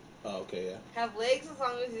this. Oh, okay, yeah. Have legs as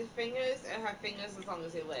long as your fingers, or have fingers as long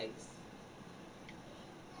as your legs?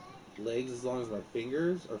 Legs as long as my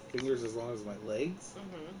fingers, or fingers as long as my legs?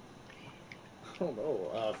 Mm-hmm. I don't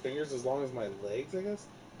know. Fingers as long as my legs, I guess?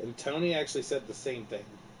 And Tony actually said the same thing.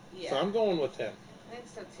 Yeah. So I'm going with him. I think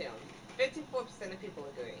so too. 54% of people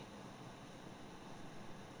agree.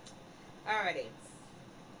 Alrighty.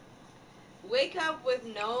 Wake up with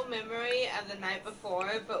no memory of the night before,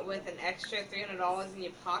 but with an extra $300 in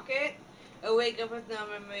your pocket. Or wake up with no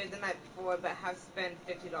memory of the night before, but have spent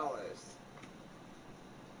 $50.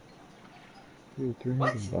 Dude,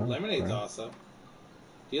 What? $300, Lemonade's bro. awesome.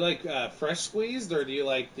 Do you like fresh squeezed, or do you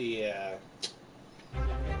like the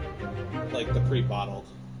pre-bottled?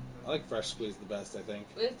 I like fresh squeezed the best, I think.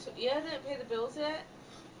 You didn't pay the bills yet?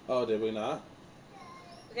 Oh, did we not?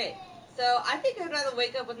 Okay, so I think I'd rather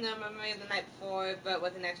wake up with no memory of the night before, but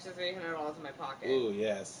with an extra $300 in my pocket. Ooh,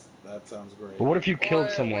 yes. That sounds great. But what if you killed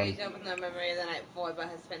Or someone? wake up with no memory of the night before, but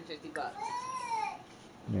have spent $50.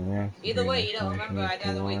 Yeah, Either way, you don't remember. I'd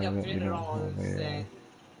rather wake up $300 than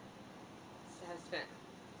have spent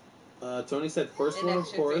Tony said first an one, of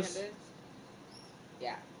extra course. 300.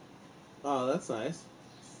 Yeah. Oh, that's nice.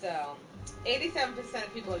 So, 87%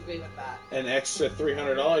 of people agree with that. An extra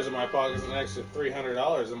 $300 in my pocket is an extra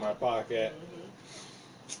 $300 in my pocket.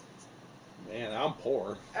 Man, I'm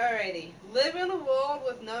poor. Alrighty. Live in a world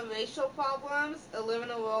with no racial problems, or live in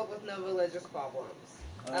a world with no religious problems?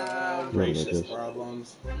 Racist Religious.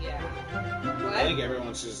 problems. Yeah. I think What?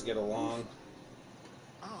 everyone should just get along.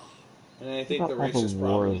 And I think What the about all racist the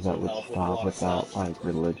problems wars that would would help with a stop lot of without, stuff. like,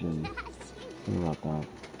 religion? Think about that.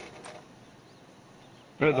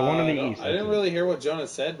 The one in the I east. didn't really hear what Jonah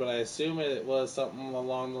said, but I assume it was something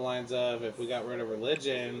along the lines of if we got rid of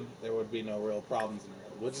religion, there would be no real problems in the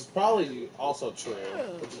world, which is probably also true.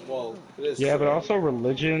 Well, it is Yeah, true. but also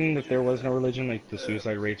religion. If there was no religion, like the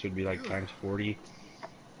suicide rates would be like times 40.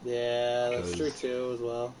 Yeah, that's true Because- too as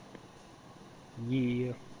well.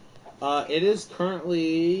 Yeah. It is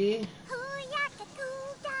currently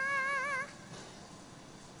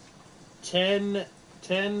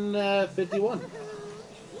 10:51.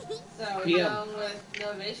 So, we're PM. going with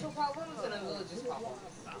no racial problems or no religious problems?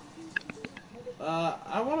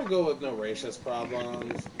 I want to go with no racial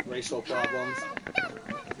problems.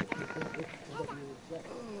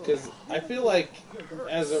 Because I feel like,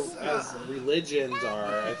 as religions are,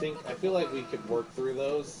 I feel like we could work through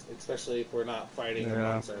those, especially if we're not fighting Yeah.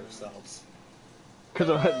 amongst ourselves. Because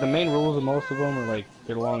the main rules of most of them are like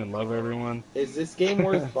get along and love everyone. Is this game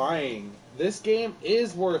worth buying? This game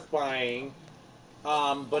is worth buying,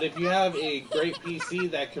 but if you have a great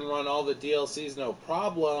PC that can run all the DLCs no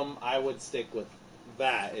problem, I would stick with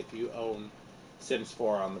that if you own Sims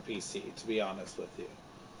 4 on the PC, to be honest with you.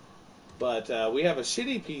 But we have a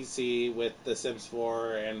shitty PC with the Sims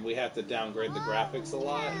 4, and we have to downgrade the graphics a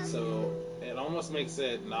lot, so it almost makes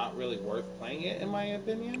it not really worth playing it, in my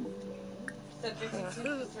opinion. So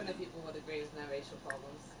 52% of people would agree with no racial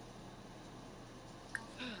problems.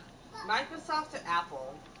 Microsoft or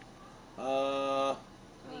Apple?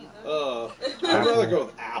 Neither. I'd rather go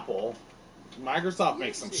with Apple. Microsoft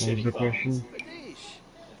makes some What was shitty the phones. question?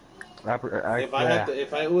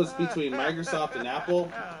 If it was between Microsoft and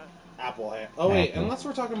Apple, Apple. Oh wait, Apple. unless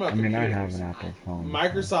we're talking about I mean, computers. I have an Apple phone.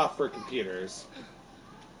 Microsoft for computers.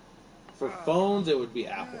 For phones, it would be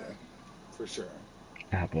Apple, for sure.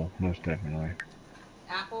 Apple, most definitely.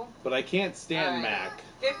 Apple? But I can't stand Alright. Mac.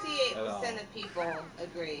 58% of people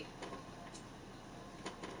agree.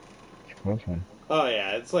 It's a close one. Oh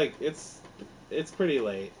yeah, it's pretty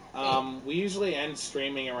late. We usually end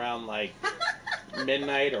streaming around like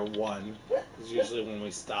midnight or 1 is usually when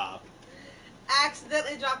we stop.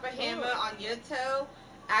 Accidentally drop a hammer on your toe.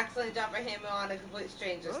 Accidentally drop a hammer on a complete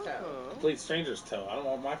stranger's toe. Complete stranger's toe. I don't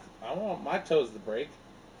want my toes to break.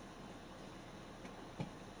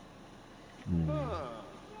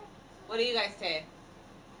 What do you guys say?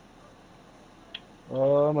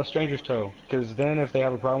 A stranger's toe. Because then if they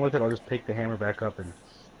have a problem with it, I'll just pick the hammer back up and.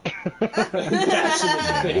 Dash him in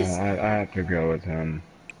the face. I have to go with him.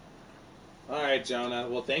 Alright, Jonah.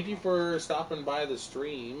 Well, thank you for stopping by the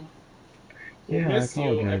stream. We'll Yeah, I miss you,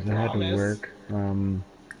 apologize. I had to promise. work. No,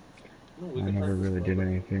 we I can never practice really did more.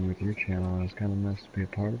 anything with your channel. I was kind of nice to be a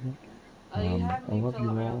part of it. Oh, you have I me love fill you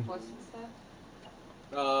out my all. reports and stuff?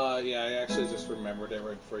 Yeah, I actually just remembered it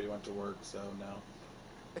right before you went to work, so no.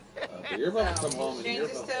 But you're about to come home and you're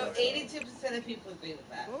Strangers, about so to 82% of people agree with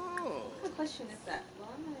that. Oh. What kind of question is that? Well,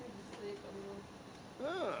 I'm not able to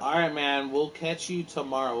sleep. Alright, man, we'll catch you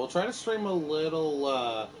tomorrow. We'll try to stream a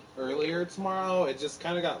little earlier tomorrow. It just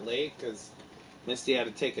kind of got late because Misty had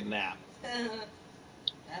to take a nap.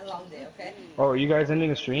 Had a long day, okay? Oh, are you guys ending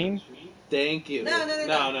the stream? Thank you.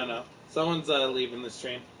 No. Someone's leaving the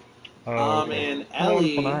stream. Okay. And Have a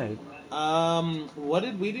wonderful Ellie, night. what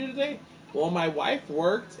did we do today? Well, my wife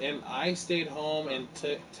worked and I stayed home and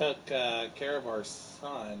took care of our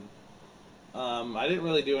son. I didn't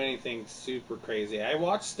really do anything super crazy. I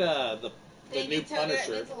watched the new Punisher. That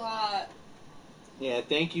means a lot. Yeah,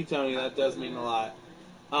 thank you, Tony. That does mean a lot.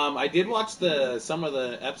 I did watch some of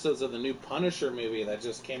the episodes of the new Punisher movie that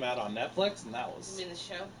just came out on Netflix, and that was... You mean the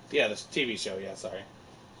show? Yeah, the TV show, yeah, sorry.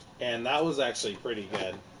 And that was actually pretty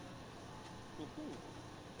good.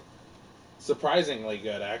 Surprisingly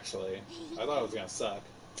good, actually. I thought it was gonna suck.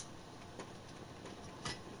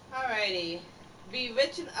 Alrighty. Be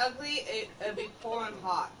rich and ugly, or be poor and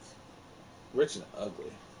hot. Rich and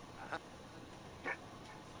ugly.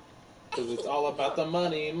 Because it's all about the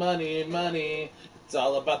money, money, money. It's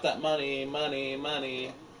all about that money, money,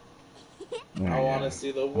 money. I want to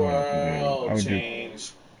see the world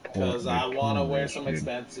change. Because I want to wear some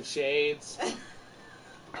expensive shades.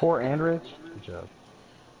 Poor and rich? Good job.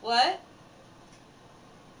 What?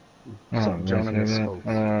 Jonah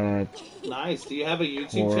misspoke. Nice. Do you have a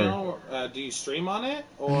YouTube channel? Do you stream on it?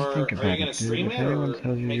 Or are you going to stream it? Or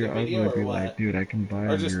make a video? Or what? Like, dude, I can buy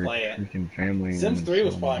or just your play it. freaking family. Sims 3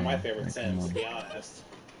 was probably my favorite Sims, to be honest.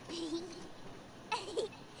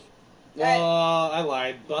 Well, I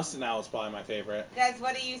lied. Busted Now was probably my favorite. Guys,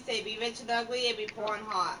 what do you say? Be rich and ugly, or be poor and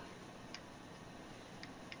hot?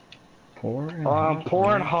 Poor and hot?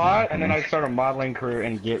 Poor and hot, and then I start a modeling career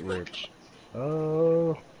and get rich.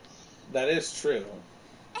 Oh. That is true.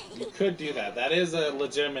 You could do that. That is a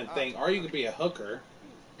legitimate thing. Or you could be a hooker,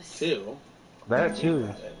 too. That too.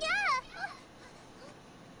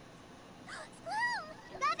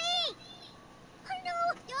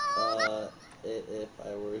 If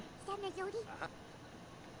I were...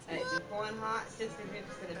 Alright, be poor and hot, 63% of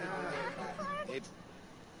people agree with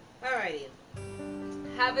that. Alrighty.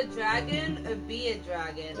 Have a dragon or be a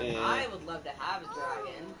dragon? Yeah. I would love to have a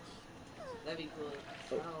dragon. That'd be cool.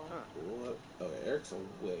 What? Okay, Eric's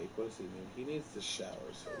awake. What does he need? He needs to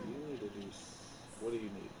shower, so you need to do... What do you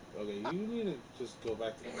need? Okay, you need to just go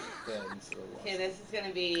back to bed instead of watching. Okay, this is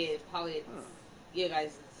gonna be probably you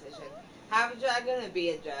guys' decision. Have a dragon or be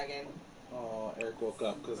a dragon? Oh, Eric woke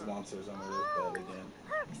up because monsters under his bed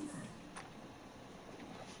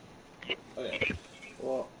again. Okay.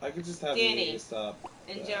 Well, I could just have Danny you stop.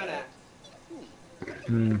 and Jonah.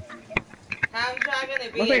 Have a dragon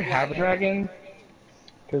or be Don't a they dragon? have a dragon?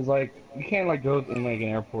 Because, like, you can't, like, go in, like, an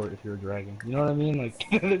airport if you're a dragon. You know what I mean?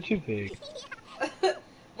 Like, they're too big.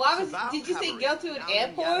 Did you say go to an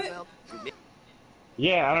airport?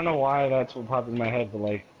 Yeah, I don't know why that's what popped in my head, but,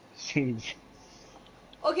 like, seems...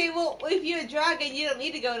 Okay, well, if you're a dragon, you don't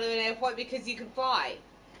need to go to an airport because you can fly.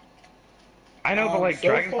 I know, but, like, so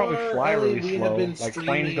dragons probably far, fly Ellie, really we have slow. been Like,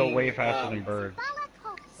 planes go way streaming, faster than birds.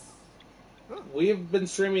 We have been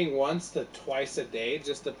streaming once to twice a day.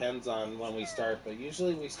 Just depends on when we start. But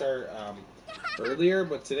usually we start earlier.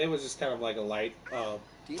 But today was just kind of like a light, Have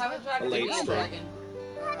a dragon a or late be a stream. dragon?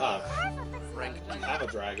 Have a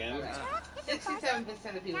dragon.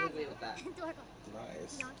 67% of people agree with that.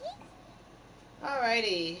 Nice.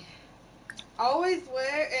 Alrighty. Always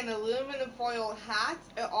wear an aluminum foil hat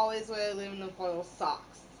or always wear aluminum foil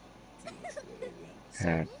socks?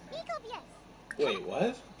 Hat. Wait,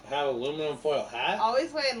 what? Have aluminum foil hat?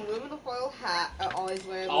 Always wear an aluminum foil hat or always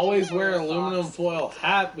wear aluminum Always wear foil aluminum socks? foil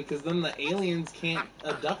hat because then the aliens can't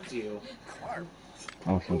abduct you.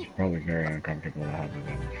 Also, it's probably very uncomfortable to have it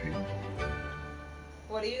on your feet.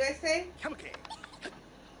 What do you guys say?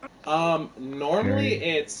 Normally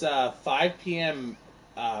it's 5 p.m.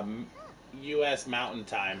 U.S. Mountain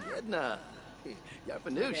Time. Jedna.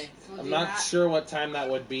 Yarpanoosh. Okay, so we'll I'm do not that. sure what time that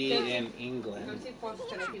would be in England.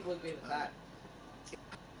 54% of people agree with that.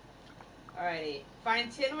 Alrighty. Find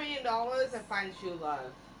 $10 million or find true love?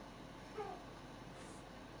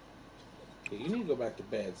 Okay, you need to go back to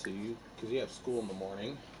bed, because you have school in the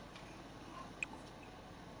morning.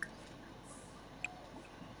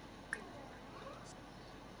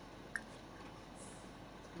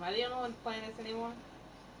 Am I the only one playing this anymore?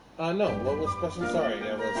 No. What was the question? Sorry,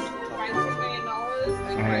 I was Find talking. $10 million or I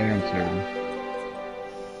find am true love? too.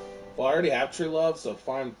 Well, I already have true love, so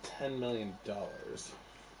find $10 million.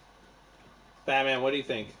 Batman, what do you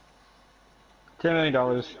think? $10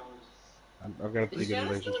 million. I've got a pretty Is good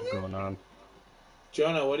Jonah still relationship here? going on.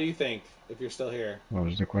 Jonah, what do you think? If you're still here, What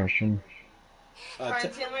was the question? Find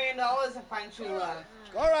 $10 million to find true love.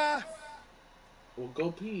 Cora! Well,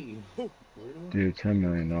 go pee. Weirdo. Dude, $10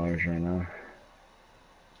 million right now.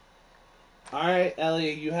 All right,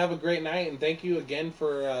 Ellie, you have a great night, and thank you again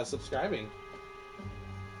for subscribing.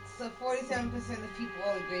 So 47% of people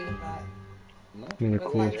will agree with that. No, You're the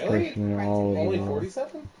But coolest really? person in all of only the world.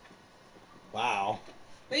 47. Wow,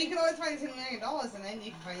 But you can always find $10 million and then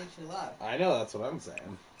you can find your true love. I know that's what I'm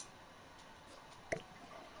saying.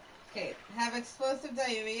 Okay, have explosive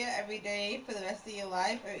diarrhea every day for the rest of your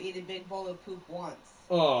life or eat a big bowl of poop once.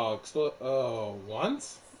 Oh,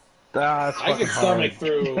 once? That's I could fucking stomach hard.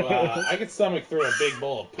 through. I could stomach through a big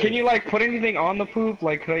bowl of poop. Can you like put anything on the poop?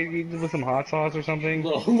 Like, could I use it with some hot sauce or something?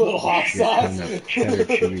 little hot Shit sauce? ton of cheddar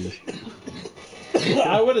cheese.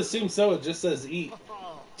 I would assume so. It just says eat.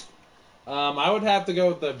 I would have to go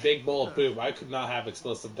with the big bowl of poop. I could not have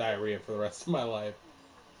explosive diarrhea for the rest of my life.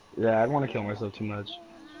 Yeah, I'd want to kill myself too much.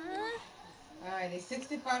 Alrighty,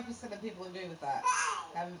 65% of people agree with that.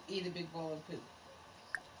 Eat a big bowl of poop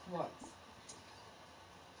once.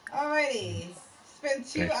 Alrighty, spend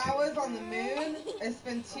 2 Tasty. hours on the moon or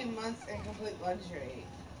spend 2 months in complete luxury.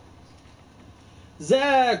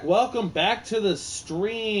 Zach, welcome back to the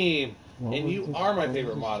stream. What And was you this- are my what favorite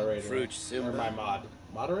was this? moderator. Fruit Or Simba. my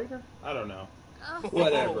moderator? I don't know. Oh.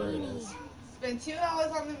 Whatever it is. Spend 2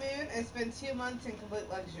 hours on the moon or spend 2 months in complete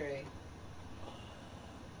luxury.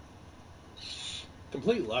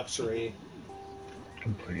 Complete luxury.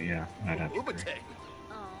 Complete, yeah, I'd have to agree. Ubate.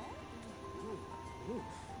 Oh.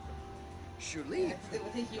 Shuli. It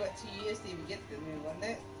would take you, 2 years to even get to the moon, wouldn't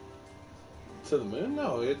it? To the moon?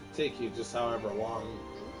 No, it'd take you just however long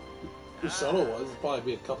the shuttle was. It'd probably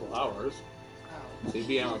be a couple hours. Oh. So you'd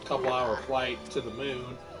be on a couple hour flight to the moon,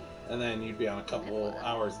 and then you'd be on a couple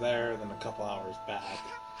hours there, then a couple hours back.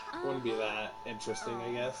 Wouldn't be that interesting,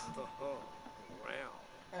 I guess.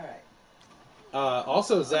 Alright.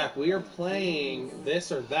 Also, Zach, we are playing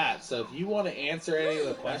this or that, so if you want to answer any of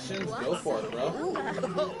the questions, go for it,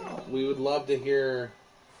 bro. We would love to hear.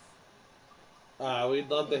 We'd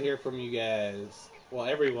love to hear from you guys. Well,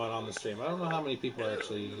 everyone on the stream. I don't know how many people are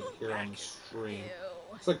actually here on the stream.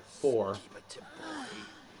 Ew. It's like 4.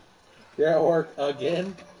 You're at work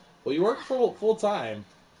again? Well, you work full time.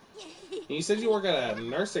 And you said you work at a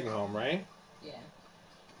nursing home, right? Yeah.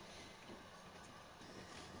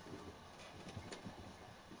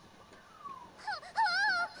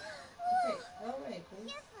 Okay, alright,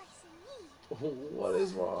 please. What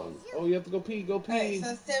is wrong? Oh, you have to go pee. Go pee.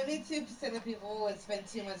 Alright, so 72% of people would spend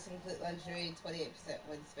 2 months in complete luxury, 28%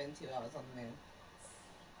 would spend 2 hours on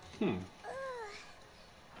the moon.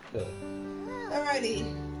 Alrighty.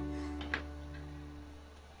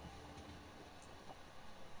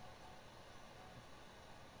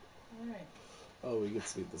 Alright. Oh, we can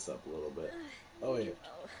speed this up a little bit. Oh, wait.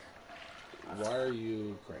 Why are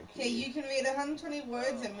you cranky? Okay, you can read 120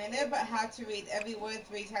 words a minute, but have to read every word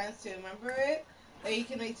 3 times to remember it. Or you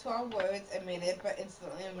can read 12 words a minute, but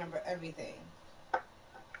instantly remember everything.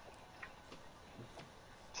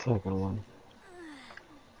 Second one.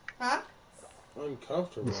 Huh?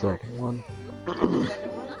 Uncomfortable. The second one.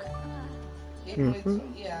 Second one? You can read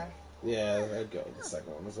Mhm. yeah. Yeah, I'd go with the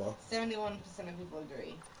second one as well. 71% of people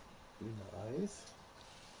agree. Nice.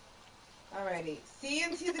 Alrighty. See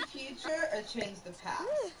into the future or change the past?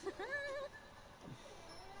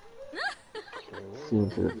 See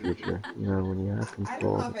into the future. You know, when you have I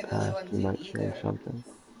control don't of know the if I really past, want you to might either. change something.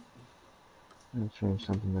 And change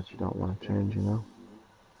something that you don't want to change, you know?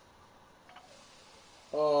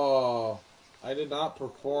 Oh, I did not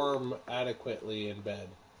perform adequately in bed.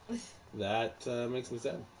 That makes me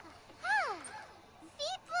sad.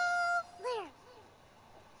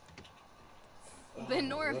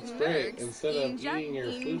 Benor That's great. Instead of eating your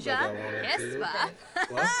food like I wanted to.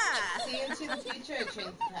 What? See into the future or change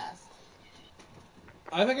the past?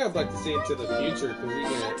 I think I'd like to see into the future because you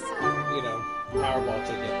get, you know, Powerball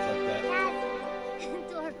tickets like that.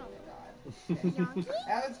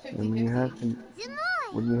 That was 50-50. And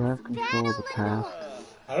when you have control of the past,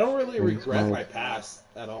 I don't really Things regret might- my past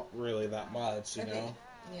at all, really that much, you know.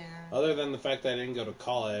 Yeah. Other than the fact that I didn't go to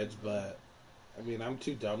college, but I mean, I'm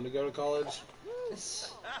too dumb to go to college.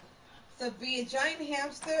 So be a giant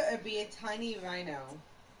hamster or be a tiny rhino?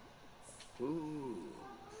 Ooh.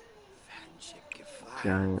 Fanchikify.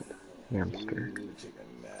 giant You hamster. need to take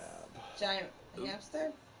a nap. Giant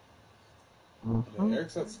hamster? Mhm.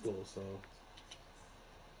 Eric's at school, so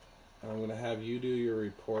I'm gonna have you do your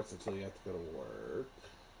reports until you have to go to work.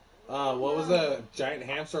 What was the giant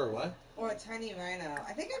hamster or what? Or a tiny rhino.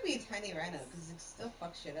 I think I'd be a tiny rhino because it still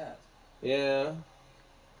fucks shit up. Yeah.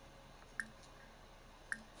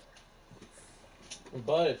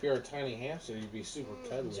 But if you're a tiny hamster, you'd be super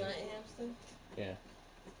cuddly. Giant hamster? Yeah.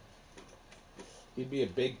 You'd be a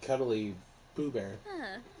big cuddly Pooh Bear.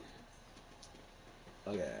 Huh.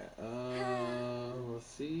 Okay. Let's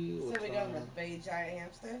see. So What we time? go with big giant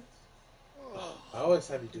hamster? I always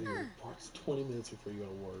have you do your parts 20 minutes before you go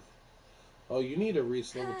to work. Oh, you need to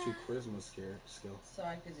reach level 2 charisma skill. So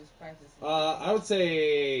I could just practice. I would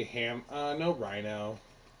say no rhino.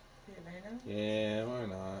 Rhino? Yeah, why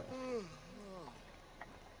not?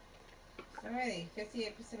 Alrighty,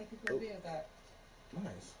 58% of people agree with that.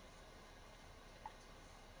 Nice.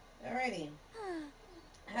 Alrighty.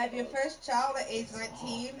 Have your first child at age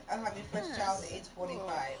 19 or have your first child at age 45?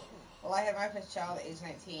 Well, I had my first child at age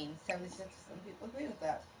 19. 76% of people agree with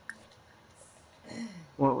that.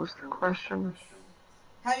 What was the question?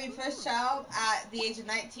 Have your first child at the age of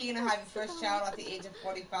 19 or have your first child at the age of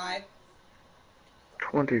 45?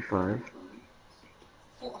 25.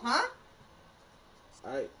 Huh?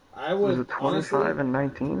 I would Was it 25 honestly, and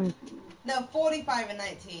 19? No, 45 and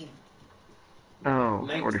 19. Oh,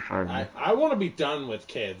 19 45. I want to be done with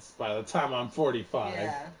kids by the time I'm 45.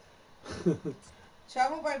 Yeah.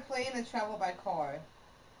 Travel by plane or travel by car?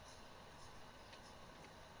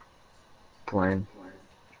 Plane.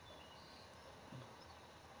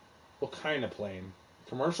 What kind of plane?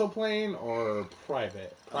 Commercial plane or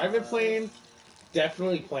private? Private plane,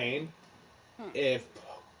 definitely plane. If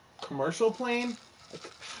commercial plane,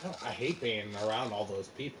 I hate being around all those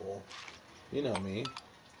people. You know me.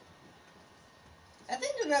 I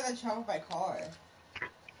think I'd rather travel by car.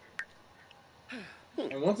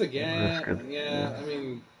 And once again, That's good. yeah, I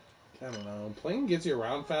mean, I don't know. Plane gets you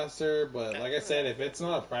around faster, but like I said, if it's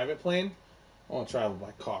not a private plane, I want to travel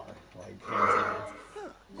by car. Like, hands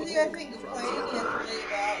down. Because you gotta think of plane, you have to worry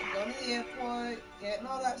about going to the airport, getting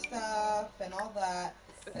all that stuff, and all that.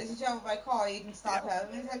 As you travel by car, you can stop however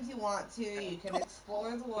many times you want to, you can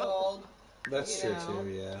explore the world. That's You true know. too,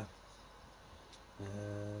 yeah.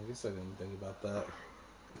 I guess I didn't think about that.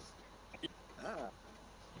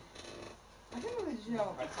 I think we should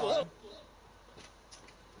travel by car.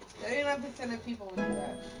 39% of people would do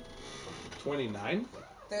that. 29?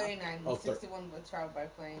 39. Oh, 61 would travel by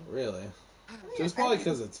plane. Really? Yeah, Just probably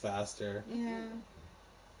because it's faster. Yeah.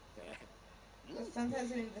 But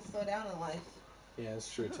sometimes we need to slow down in life. Yeah,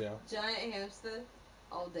 it's true too. Giant hamster,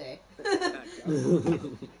 all day.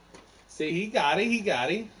 See, he got it.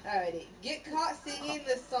 Alrighty. Get caught singing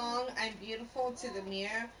the song I'm Beautiful to the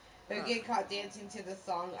mirror, or get caught dancing to the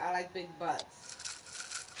song I Like Big Butts.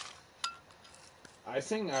 I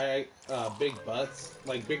sing big butts,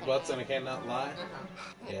 like big butts, and I cannot lie.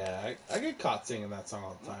 Yeah, I get caught singing that song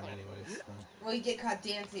all the time, anyways. So. Well, you get caught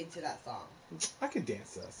dancing to that song. I could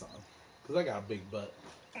dance to that song because I got a big butt.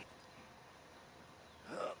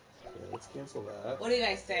 Okay, let's cancel that. What do you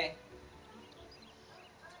guys say?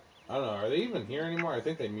 I don't know. Are they even here anymore? I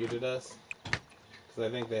think they muted us because I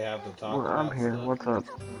think they have to talk. Well, I'm about here. stuff. What's up?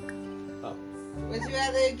 Oh. Would you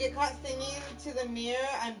rather get caught singing to the mirror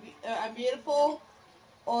I'm beautiful,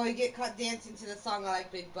 or get caught dancing to the song I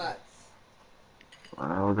Like Big Butts?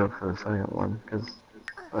 I'll go for the second one, because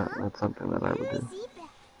that's something that I would do.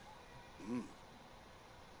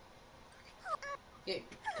 Get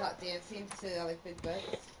caught dancing to I Like Big Butts?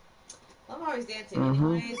 I'm always dancing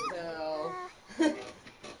Mhm. anyway, so...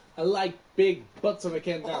 I like big butts and I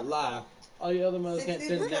cannot lie. All the other mothers can't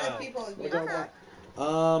 60% deny. of people agree with We're that.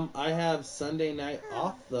 I have Sunday night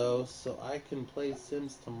off though, so I can play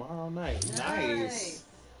Sims tomorrow night. Nice.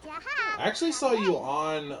 I actually saw you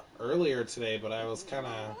on earlier today, but I was kind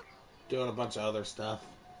of doing a bunch of other stuff.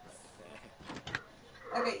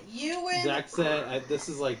 Okay, you win. Zach said this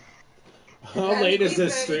is like how Rather late is be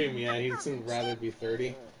this 30. stream? Yeah, he'd rather be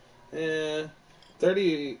 30.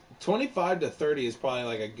 30, 25 to 30 is probably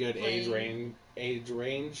like a good age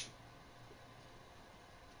range.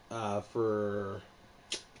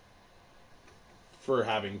 For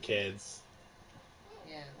having kids.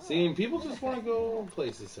 Yeah. See, people just want to go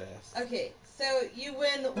places fast. Okay, so you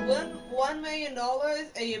win $1 million, or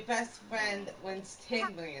your best friend wins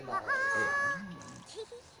 $10 million.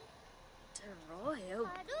 Royal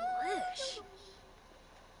Bush.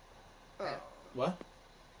 What?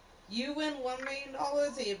 You win $1 million, or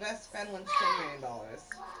your best friend wins $10 million.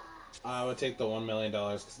 I would take the $1 million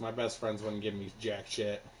because my best friends wouldn't give me jack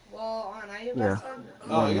shit. Well, aren't I your Yeah. best friend?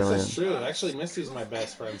 Oh, I guess million. that's true. Actually, Misty's my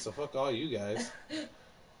best friend, so fuck all you guys.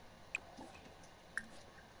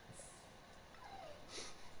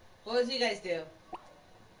 What would you guys do?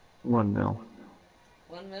 1 mil.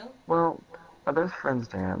 1 mil? Well, my best friend's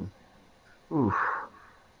Dan. Oof.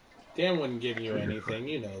 Dan wouldn't give you anything,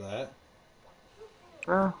 you know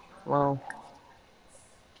that. Well,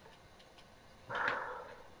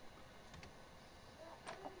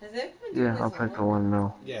 Has Eric been doing yeah, his I'll take the homework? 1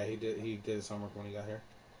 mil. Yeah, he did his homework when he got here.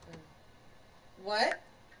 What?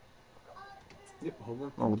 Yep,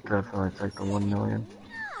 homework I'll complete. definitely take the 1 million.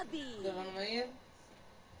 The 1 million?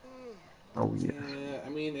 Oh, yes. Yeah, I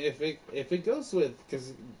mean, if it goes with,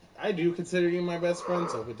 because I do consider you my best friend,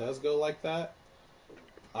 so if it does go like that,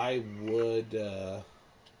 I would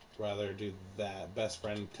rather do that. Best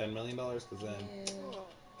friend, $10 million, because then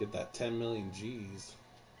get that 10 million G's.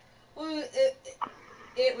 Well,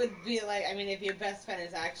 it would be like, I mean, if your best friend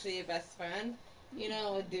is actually your best friend, you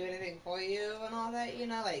know, would do anything for you and all that, you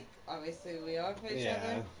know, like, obviously we are for each Yeah,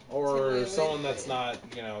 other. or someone that's not,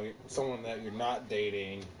 you know, someone that you're not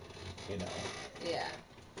dating, you know. Yeah.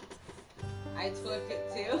 I twerk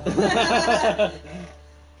it too.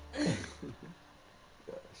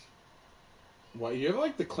 Gosh. Well, you're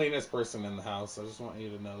like the cleanest person in the house. I just want you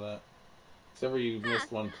to know that. Except for you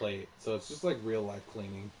missed one plate, so it's just like real life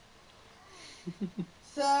cleaning.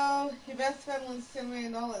 So, your best friend wants $10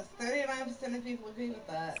 million. 39% of people agree with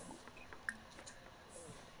that.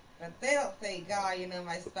 But they don't think, God, you know,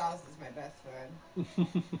 my spouse is my best friend.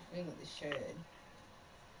 Even though they should.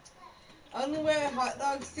 Only wear a hot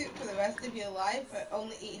dog suit for the rest of your life, or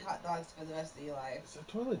only eat hot dogs for the rest of your life? Is that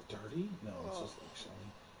toilet dirty? No, it's just like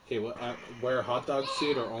shiny. Okay, what? Wear a hot dog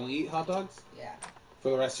suit or only eat hot dogs Yeah. for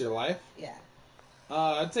the rest of your life? Yeah.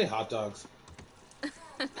 I'd say hot dogs.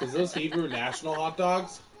 Because those Hebrew national hot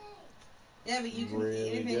dogs, Yeah, but you can really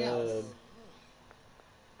eat anything else. good.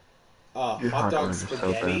 Your Hot hot dog dogs are so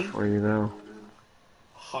spaghetti, bad for you, though.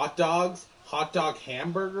 hot dogs, hot dog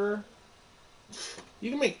hamburger.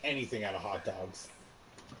 You can make anything out of hot dogs.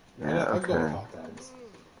 Yeah, I'd go with okay. hot dogs.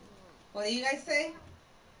 What do you guys say?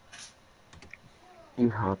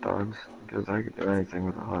 Eat hot dogs, because I could do anything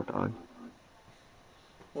with a hot dog.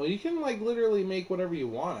 Well, you can like literally make whatever you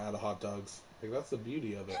want out of hot dogs. Like that's the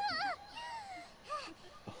beauty of it.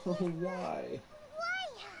 Oh, why?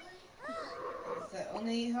 So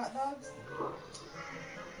only eat hot dogs?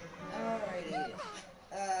 Alrighty.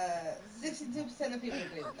 62% of people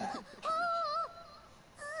agree with that.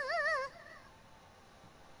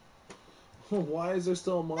 Why is there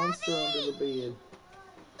still a monster under the bed?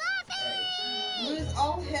 Alrighty. Lose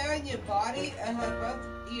all hair on your body and have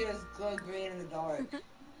both ears glow green in the dark.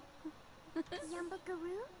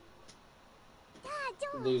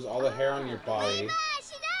 Lose all the hair on your body,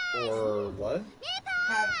 or what?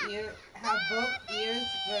 Have both ears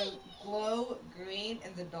glow green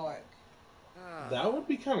in the dark. That would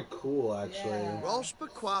be kind of cool, actually. Yeah. Rosh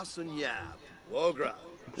Bakwasan Yab. Wogra.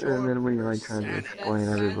 And then when you like try to explain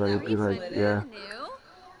everybody, be like, yeah.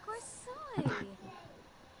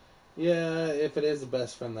 Yeah, if it is the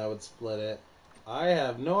best friend, that would split it. I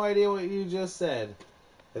have no idea what you just said.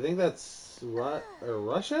 I think that's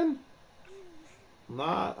Russian?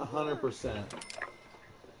 Not 100%.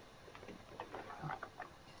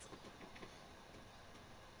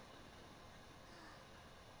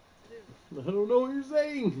 I don't know what you're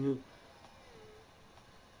saying.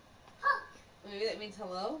 Maybe that means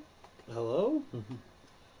hello? Hello?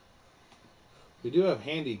 We do have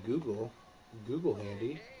handy Google. Google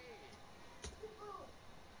handy.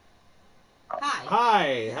 Hi.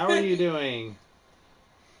 Hi, how are you doing?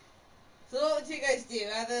 So what would you guys do?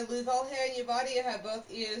 Either lose all hair in your body or have both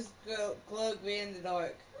ears glow green in the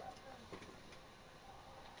dark?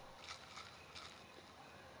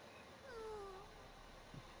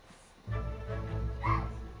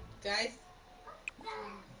 Guys?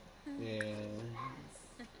 Yeah.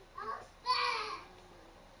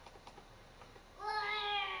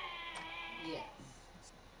 Yes.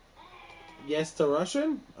 Yes to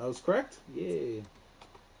Russian? I was correct? Yay.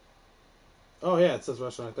 Oh yeah, it says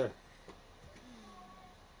Russian right there.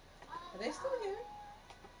 Are they still here?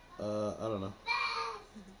 I don't know.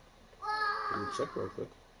 Let me check real quick.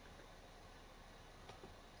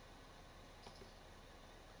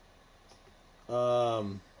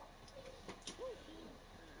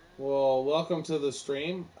 Well, welcome to the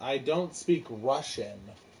stream. I don't speak Russian.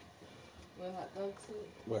 Wear hot dog suit?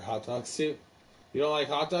 Wear hot dog suit. You don't like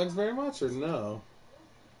hot dogs very much, or no?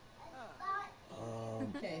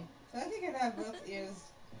 Okay. So I think I'd have both ears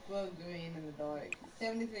glow green in the dark.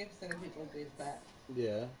 73% of people agree with that.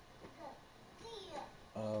 Yeah.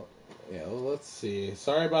 Yeah, well, let's see.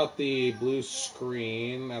 Sorry about the blue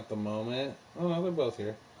screen at the moment. Oh, no, they're both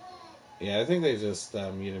here. Yeah, I think they just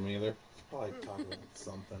muted me. They're probably talking about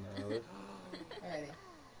something or other. Alrighty.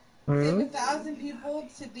 Save Huh? 1,000 people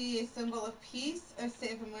to be a symbol of peace, or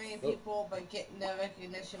save 1,000,000 Oh. people but get no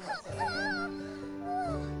recognition whatsoever?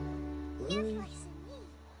 Really?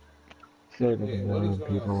 Saving Okay, a what is million going on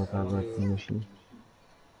people here? I without don't even. recognition.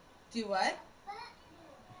 Do what?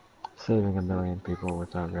 Saving a million people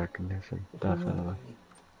without recognition. What the hell? Definitely.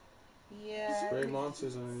 Yeah, Spray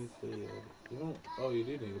monsters underneath the. You don't. Oh, you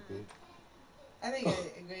do need a pee. I think I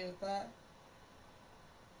agree with that.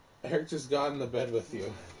 Eric just got in the bed with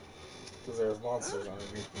you because there's monsters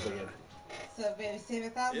underneath the bed. So, baby, save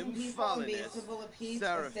 1,000 people and be a Infalinus, symbol of peace,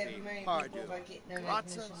 or save Seraphim, 1,000,000 people Pardu, but get no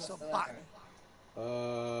Ratza, recognition Sabak.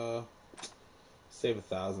 whatsoever? Save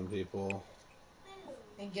 1,000 people.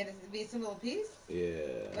 And be a symbol of peace? Yeah.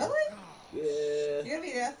 Really? Yeah. You're gonna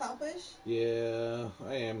be that selfish? Yeah.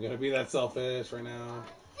 I am gonna be that selfish right now.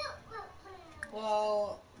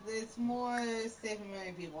 Well, there's more save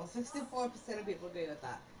 1,000,000 people. 64% of people agree with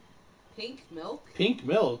that. Pink milk? Pink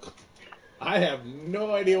milk. I have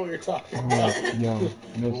no idea what you're talking about. Yo,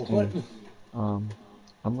 What? Misty. I'm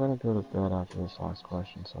gonna go to bed after this last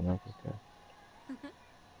question, so make it good.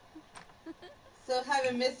 So have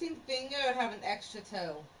a missing finger or have an extra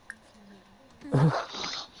toe?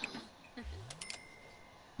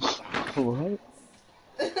 What?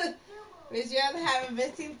 Would you rather have a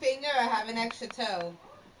missing finger or have an extra toe?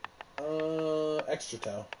 Extra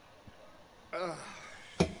toe.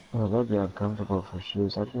 Oh, that'd be uncomfortable for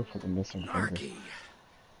shoes. I'd go for the missing finger.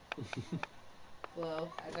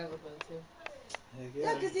 Well, I gotta go too. Yeah,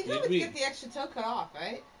 Yeah, because you can always get the extra toe cut off,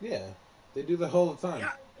 right? Yeah, they do that all the time.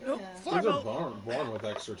 Yeah. Kids are born with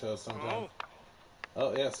extra toes sometimes.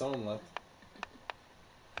 Oh yeah, someone left.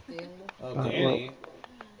 Oh, Danny.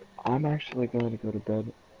 I'm actually going to go to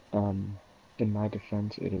bed. In my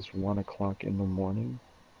defense, it is 1 o'clock in the morning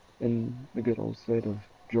in the good old state of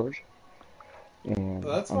Georgia, and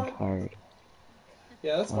Oh, that's I'm fine. tired.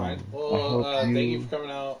 Yeah, that's fine. I Well, hope thank you you, for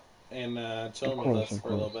coming out and chilling of with course, us of for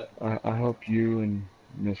a little course. bit. I hope you and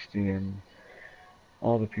Misty and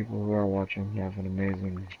all the people who are watching have an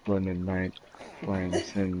amazing, splendid night playing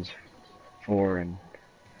Sims 4 and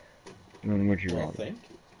doing Would You Well, Rather. thank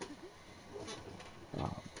you.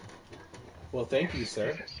 Well, thank you,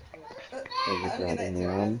 sir. Thank you for having me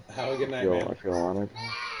on. Have a good night, I man. feel honored.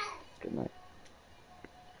 Good night.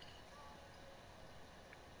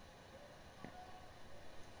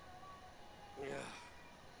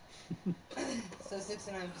 So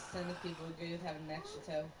 69% of people agree with having an extra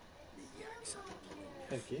toe.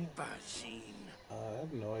 Heck yeah. I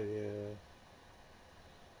have no idea.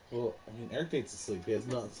 Well, I mean, Eric needs to sleep. He has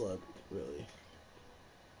not slept, really.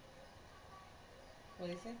 What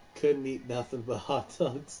do you say? Couldn't eat nothing but hot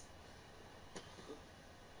dogs.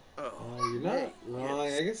 You're not wrong.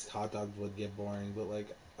 I guess hot dogs would get boring, but like,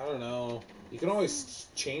 I don't know. You can always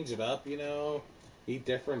change it up, you know? Eat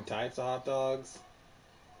different types of hot dogs.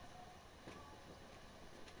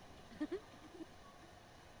 Do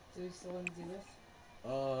we still want to do this?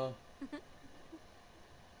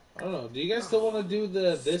 I don't know. Do you guys still want to do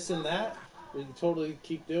the this and that? We can totally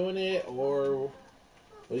keep doing it, or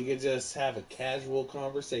we could just have a casual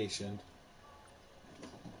conversation.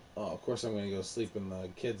 Oh, of course I'm going to go sleep in the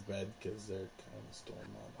kids' bed because they're kind of storming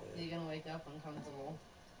my bed. You're gonna wake up uncomfortable.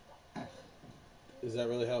 Is that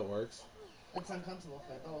really how it works? It's uncomfortable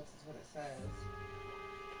for adults, is what it says.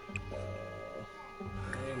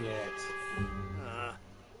 Dang it.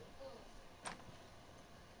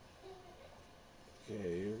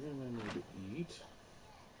 Okay, you're gonna need to eat.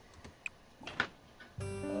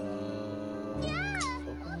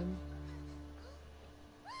 Pokemon?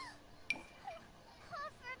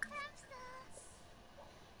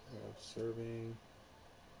 Serving.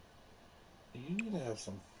 You need to have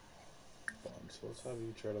some fun, so let's have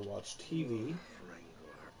you try to watch TV.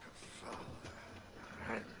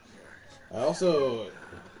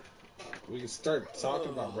 We can start talking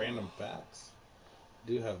about random facts.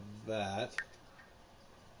 Do have that.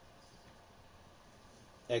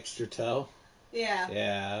 Extra toe. Yeah.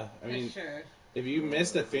 Yeah, I mean, sure. if you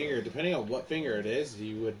missed a finger, depending on what finger it is,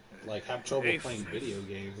 you would like have trouble playing video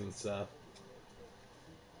games and stuff.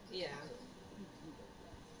 Yeah.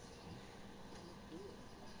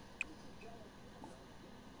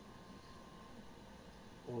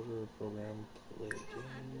 Order a program, play a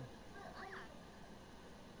game.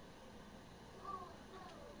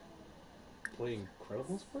 Play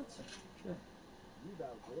Incredible Sports? Sure.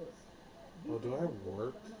 Oh, do I have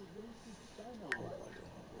work? Oh, I don't have work.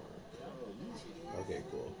 Okay,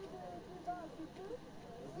 cool.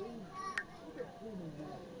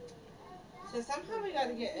 So somehow we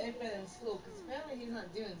gotta get Edwin in school, because apparently he's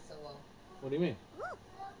not doing so well. What do you mean?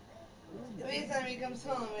 Every time he comes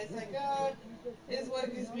home, it's like, oh, his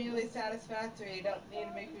work is merely satisfactory. You don't need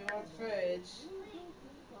to make me want the fridge.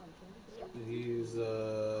 He's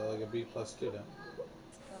like a B plus student.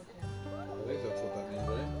 Okay. I think that's what that means,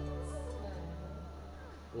 right?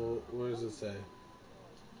 Well, where does it say?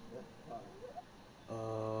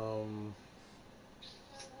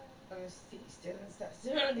 Other C students that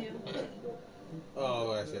surround you.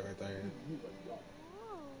 Oh, I see it right there.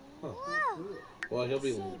 Huh. Well, he'll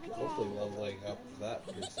be hopefully leveling up for that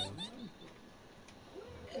pretty soon.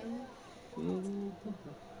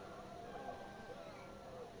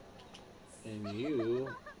 And you,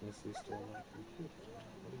 let's see, still on my computer.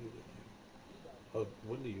 What are you doing? Oh,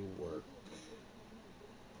 when do you work?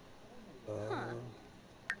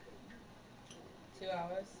 2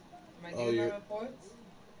 hours. Am I Oh, doing my you're- reports?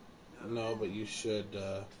 No, but you should.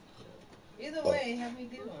 Either way, have me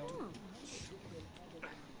do them.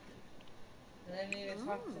 And I need to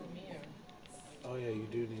talk to the mirror. Oh yeah, you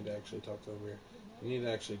do need to actually talk to the mirror. You need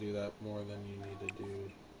to actually do that more than you need to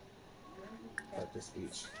do practice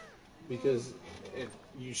speech, because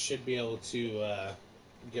you should be able to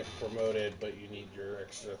get promoted, but you need your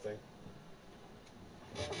extra thing.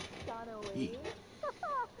 E.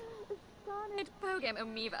 It program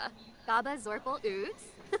Umiva. Baba Zorpal Oots.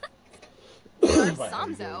 If I had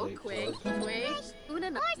to go Samzo. late Quig. for it. Quig.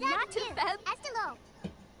 Una Natufeb.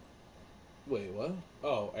 Wait, what?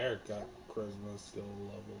 Oh, Eric got charisma skill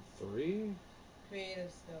level 3.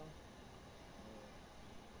 Creative skill.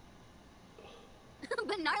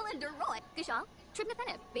 Benarla Deroy. Gishal.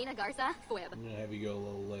 Tribnathenib. Bina Garza. Fwib. I'm gonna have you go a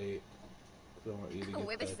little late, 'cause I want you to get that.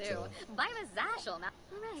 Wibisu. Bima Zashal.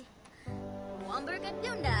 Hooray. Wamberga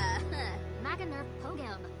Dunda. Maganerv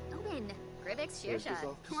Pogam. Oben. Gribix Shirsha.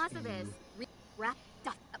 Kwasabis. Rap.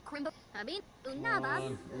 Crimba. Habin. Come Unabas.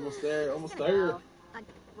 on, almost there, almost there.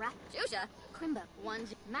 Rap. Jusha. Crimba. One.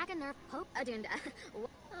 Maganerv Pope Adunda.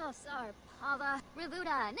 Oh, Sar. Pava.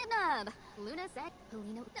 Rivuda. Nibnub. Luna Sek.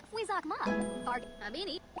 Polino. Fwizak Ma. Farg.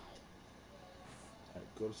 Habini.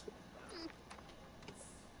 Alright, go to school.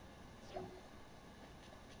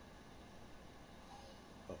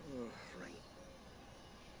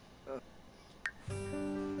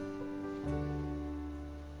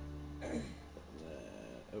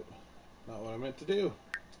 Oh, not what I meant to do.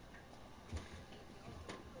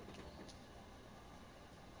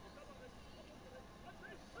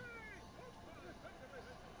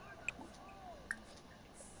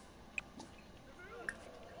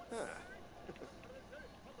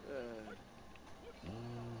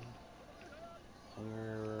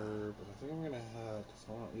 Hunger, but I think I'm gonna have, because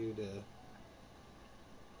I want you to,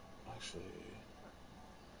 actually,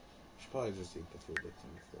 I should probably just eat the food that's in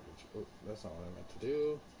the fridge. Oh, that's not what I meant to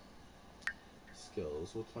do.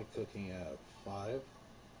 Skills, what's my cooking at? 5?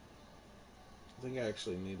 I think I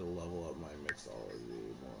actually need to level up my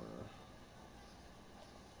mixology more.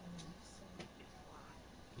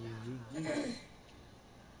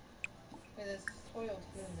 Wait, there's spoiled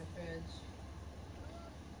food in the fridge.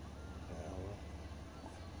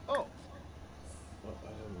 Oh, Well, I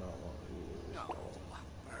did not want to use no.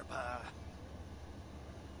 Burpa.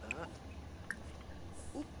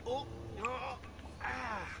 Oop, oh, oh,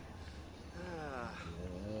 ah. Ah.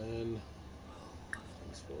 And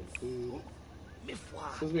unspoiled food. Mifwa.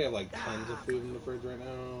 Since we have like tons of food in the fridge right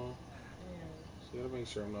now, Yeah. so you gotta make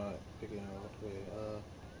sure I'm not picking out. Okay,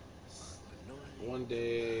 one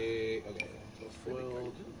day. Okay, so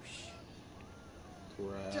foiled.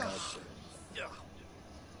 Grab.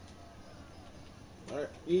 Alright,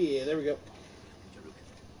 yeah, there we go.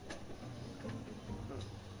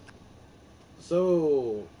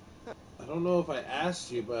 So, I don't know if I asked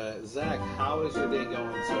you, but Zach, how is your day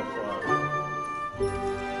going so far? I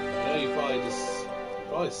know you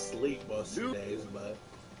probably sleep most of the days, but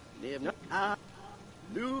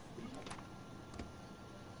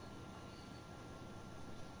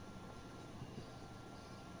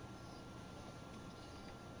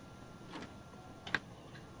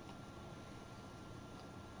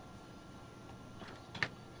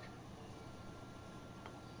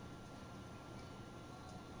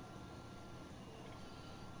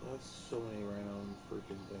that's so many random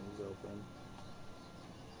freaking things open.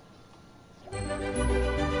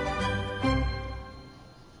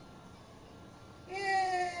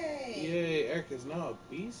 Yay! Yay, Eric is now a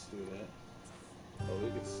B student. Oh, we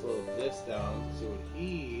can slow this down, see what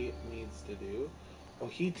he needs to do. Oh,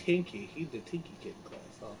 he's the Tinky Kid in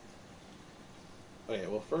class, huh? Okay,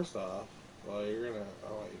 well, first off, I want you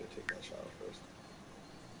to take that shower first.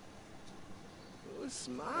 That's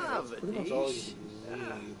pretty much all he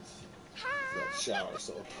needs. Is that shower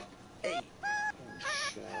soap. Hey.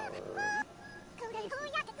 Shower.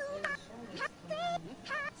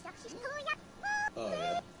 Oh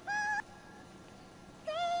yeah.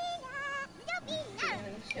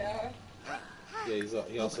 Shower. Yeah,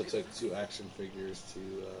 he also took 2 action figures to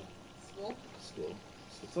School. school.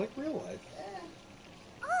 So it's like real life.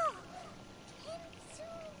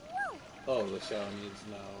 Oh, the shower needs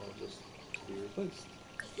now just to be replaced.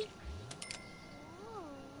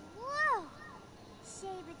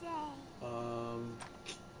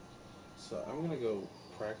 So I'm gonna go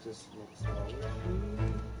practice mythology.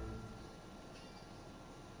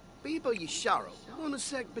 Bibo Yisharo,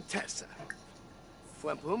 Unusek Betessa.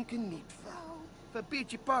 Fwempum Nitfa.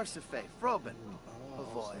 Fabici Parsafe, Froben. I also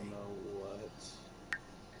Avoy. know what.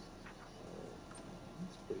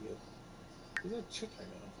 That's pretty good. Who's that chick I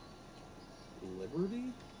know?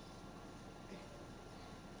 Liberty?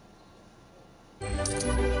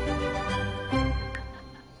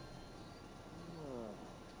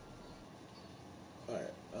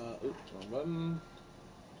 Alright, oops, wrong button.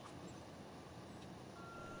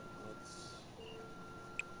 Let's.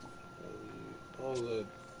 Oh, the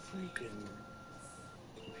freaking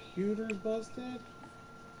computer's busted?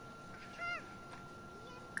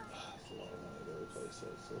 That's a lot of money to replace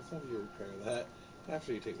it, so let's have you repair that after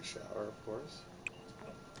you take a shower, of course.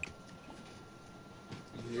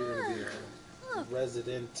 You're gonna be a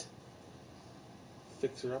resident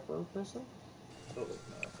fixer-upper person? Oh, wait, no,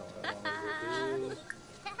 that's not what I wanted to do.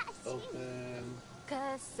 Open.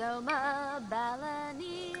 Kasoma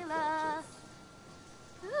Balanila.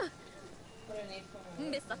 What do I need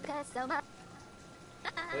from her? Kasoma.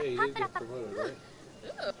 Hey, you did get promoted, right?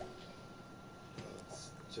 Let's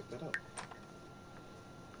check that out.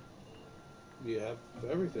 You have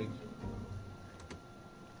everything.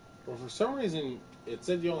 Well, for some reason, it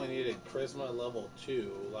said you only needed Charisma level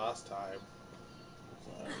 2 last time.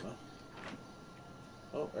 So I don't know.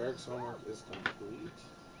 Oh, Eric's homework is complete.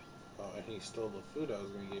 Oh, and he stole the food I was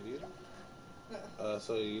going to give you.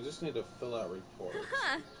 So you just need to fill out reports.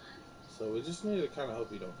 So we just need to kind of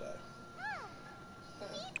hope you don't die.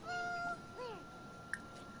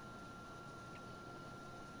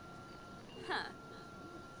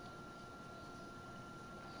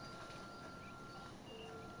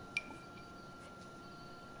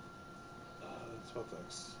 It's about to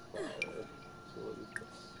expire. So we'll do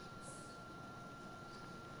this.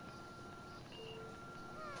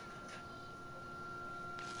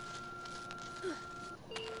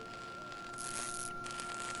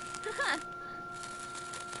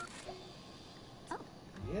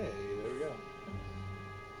 Yay, there we go.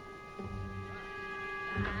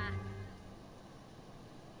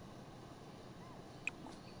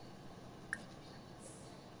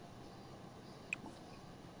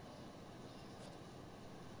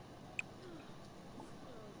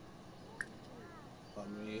 On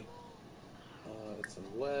me. It's in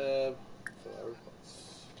web. So everybody's.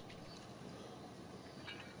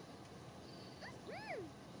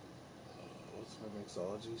 What's my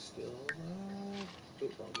mixology skill now?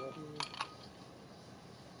 Oops, wrong button.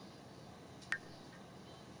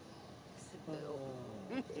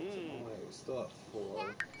 Okay, so still at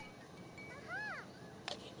 4.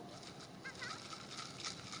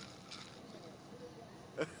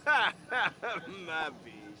 My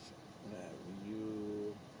beast. Now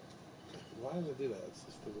you. Why did I do that? It's so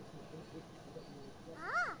stupid.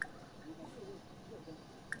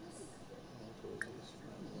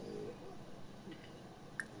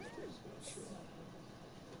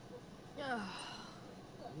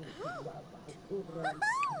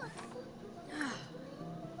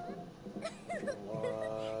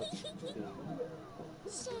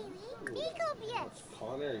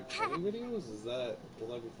 Culinary training videos? Will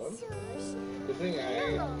that be fun? Good thing I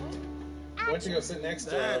went to go sit next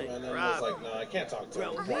to him and then was like, no, I can't talk to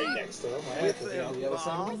him right next to him. I have to be on the other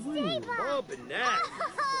side of the room. Oh, banana.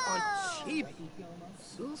 On Chibi.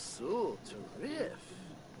 So, terrific.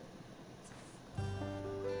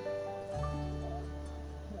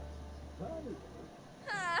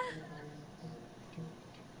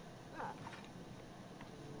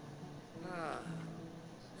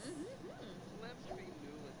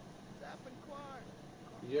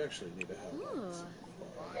 You actually need to have that.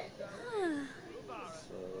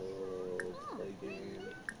 So, play game.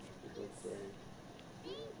 Look great.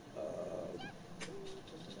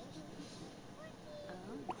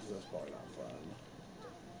 That's probably not fun.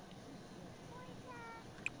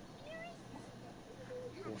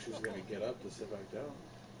 Well, she's gonna get up to sit back down.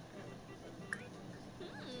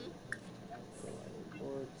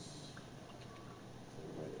 Reports.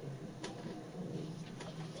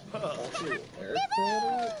 Actually, Eric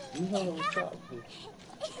brought it? No, what's up?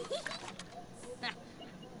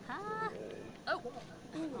 Okay.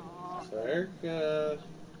 So Eric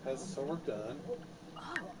has his homework done.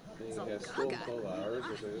 And he has school in 12 hours,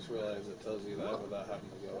 which I just realized it tells you that without having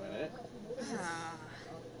to go in it.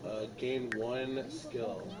 Gain 1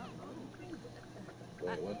 skill.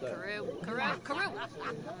 Wait, what the? Karoo.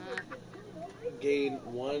 Gain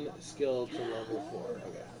 1 skill to level 4.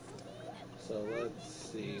 Okay. So let's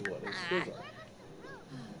see what his skills are.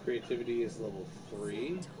 Creativity is level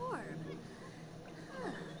 3.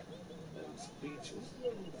 And speech is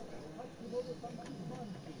level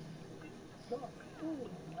 5.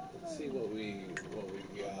 Let's see what we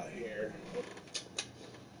got here.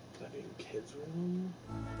 Is that in kids' room?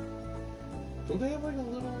 Don't they have like a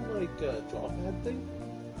little draw pad thing?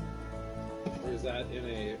 Or is that in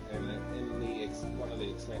one of the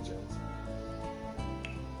expansions?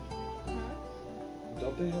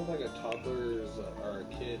 Don't they have like a toddler's or a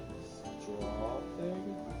kid's draw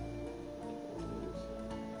thing?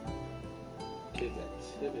 Kids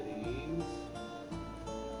activities.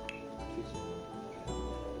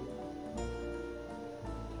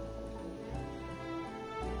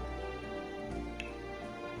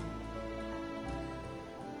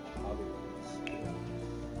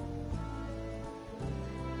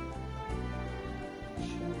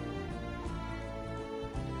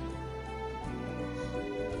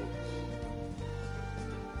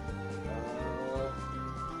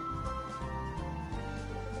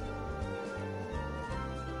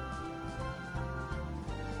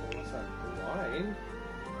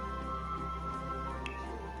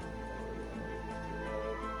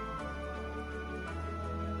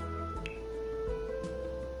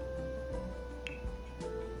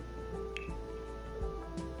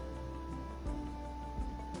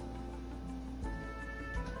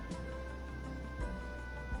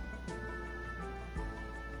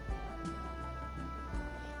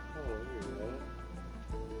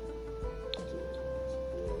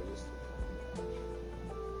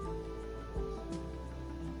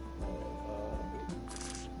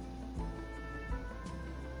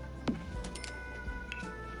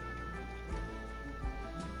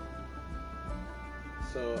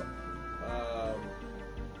 So,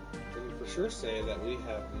 can for sure say that we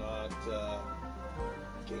have not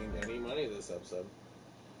gained any money this episode.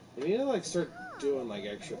 We need to start doing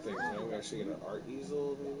extra things. Maybe we actually get an art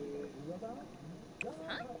easel, maybe.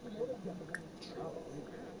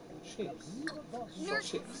 Shapes. Draw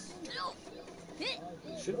shapes.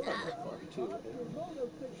 Should have found that far too. Right?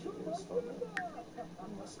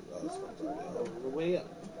 This one's already all the way up.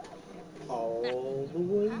 All the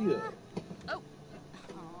way up.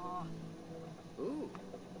 Ooh.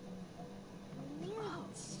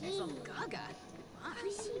 Some gaga.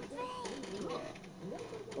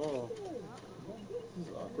 Oh. This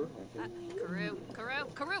is awkward.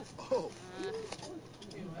 Karoo. Oh.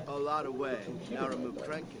 A lot away. Now remove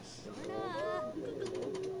Krenkus.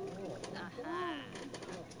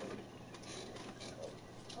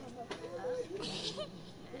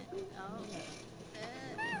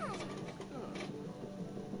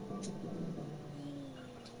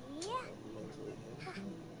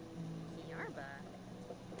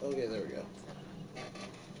 Okay, there we go.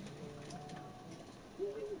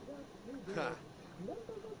 Ha.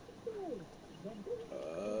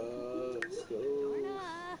 Let's go.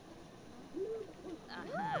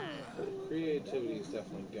 Creativity is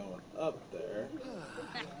definitely going up there.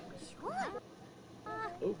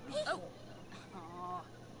 Oh.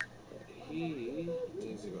 He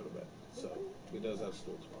needs to go to bed, so he does have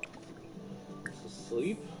school tomorrow. So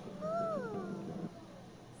sleep.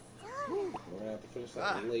 We're gonna have to finish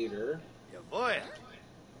that later. Yeah, boy.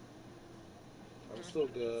 I'm still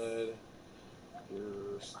good.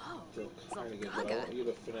 You're still kind of good, but I want you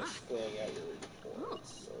to finish filling out your reports.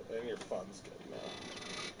 So, and your fun's good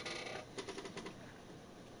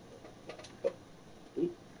now.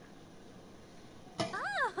 Oop.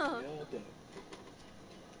 God damn.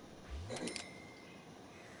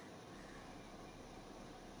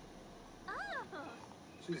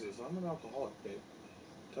 Jesus, I'm an alcoholic, babe.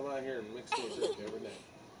 Come out here and mix me a drink every night.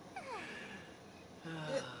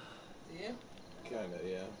 Yeah? Kinda,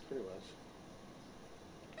 yeah, pretty much.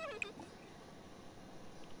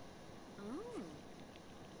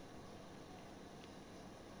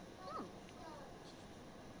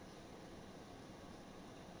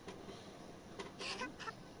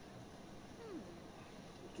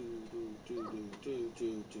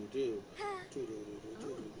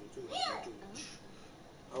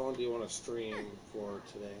 How long do you want to stream for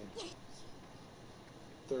today?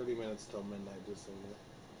 30 minutes till midnight, just so you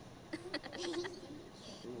know.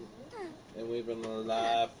 And we've been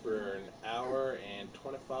live for an hour and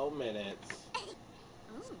 25 minutes.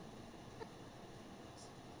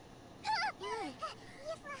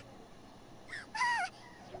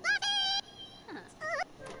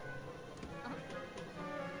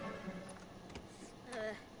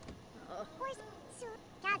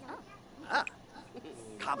 Ah,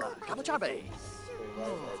 Kaba, Kabachabe.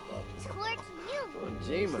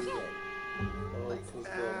 Jima. Oh, 'cause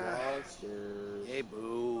the monsters. Hey,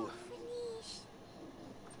 boo.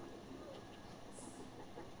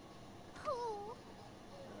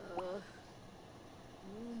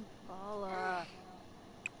 Paula.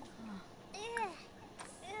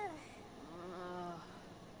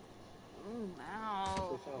 Ow. I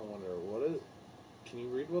kind of wonder what is. Can you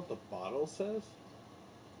read what the bottle says?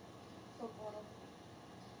 Soap bottle.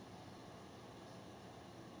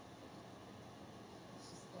 It's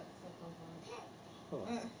just got soap over it. Huh.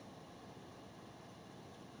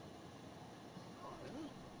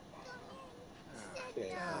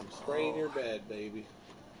 Okay, I'm spraying your bed, baby.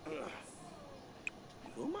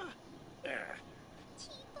 Uma?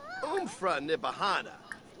 Umfra Nibahana.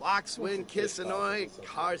 Loxwin Kissanoi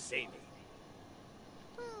Karsani.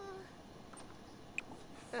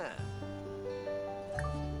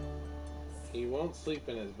 He won't sleep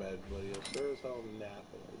in his bed, but he'll sure as hell nap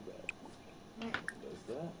in his bed. Does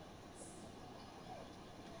that?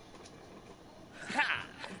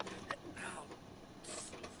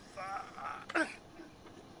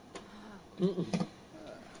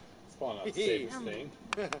 It's falling out the safest thing.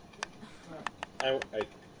 I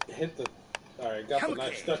hit the. Alright, got the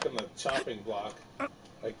knife stuck in the chopping block.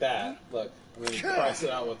 Like that. Look. And then you cross it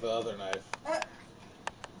out with the other knife.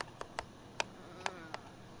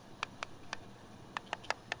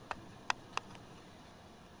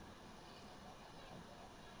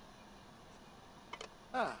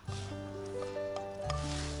 Ah.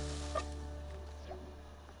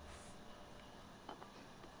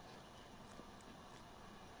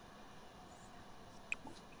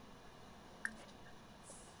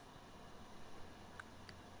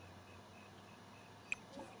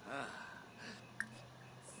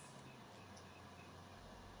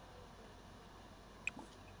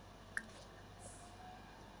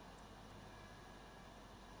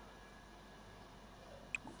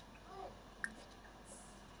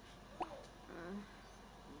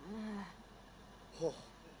 Oh,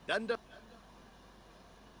 Dunda.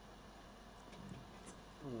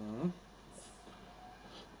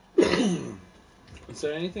 Is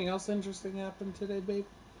there anything else interesting happened today, babe?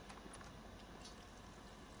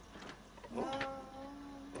 Oops.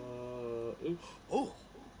 Oh.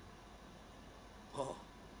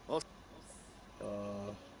 Oh. Oh.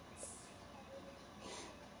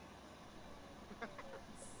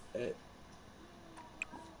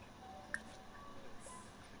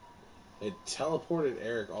 It teleported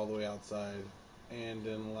Eric all the way outside and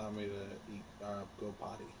didn't allow me to eat, go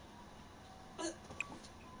potty.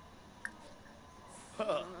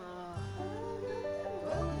 Huh.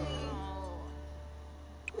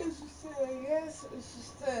 It's just, I guess, it's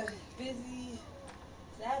just a busy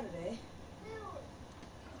Saturday.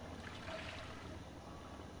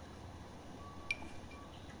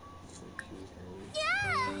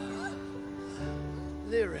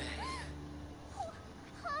 Lyre.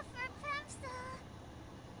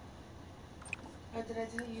 Did I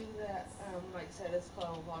tell you that Mike said it's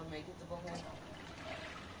called Want to Make It to Bullhead?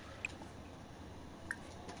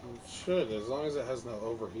 It should, as long as it has no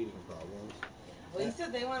overheating problems. Well, he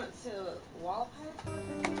said they went to Walpipe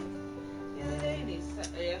the other day, and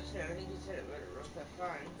yesterday, I think he said it was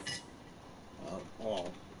fine.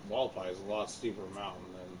 Well, Walpi is a lot steeper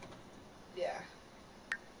mountain than. Yeah.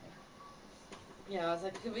 Yeah, I was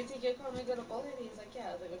like, could we take your car and we go to Bullhead? He's like,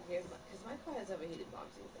 yeah. I was like, okay, because my car has overheated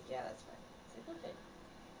bumps. He's like, yeah, that's fine. I was like, okay.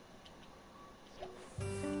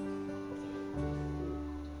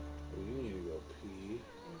 Well, you need to go pee. I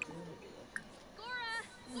do need to go pee.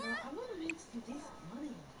 You know, I'm gonna make some decent money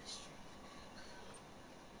on this trip.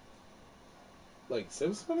 Like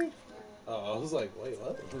Sims money? Oh, I was like, wait,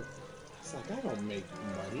 what? It's like, I don't make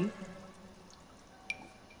money.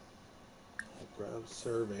 I grab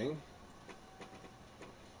serving.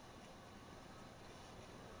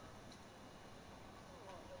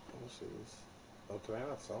 What is this? Oh, can I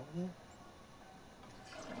not sell them here?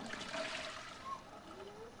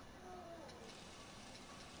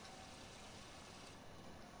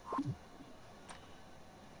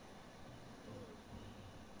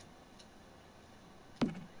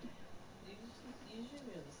 You should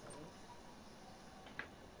be able to sell them.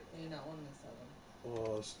 You're not wanting to sell them. Well, I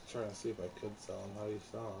was trying to see if I could sell them. How do you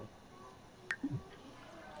sell them?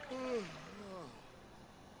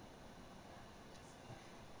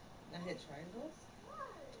 Now hit triangles.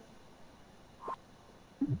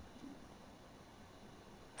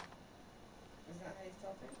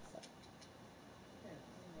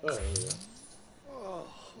 Oh, there we go.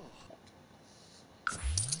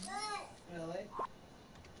 Really?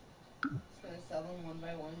 Just gonna sell them one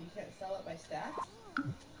by one. You can't sell it by stacks?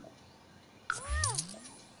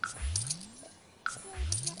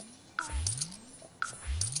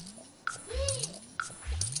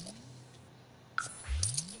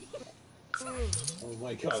 Oh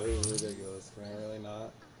my god, this is ridiculous. Can I really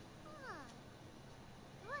not?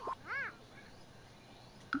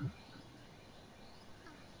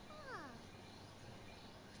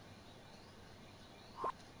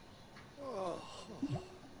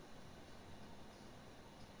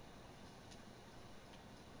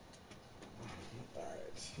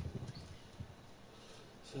 Alright.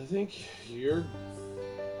 So I think you're...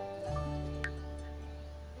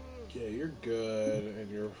 Yeah, you're good, and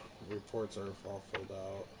your reports are all filled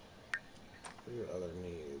out. What are your other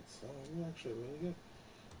needs? Oh, you're actually really good.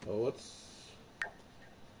 Oh, what's...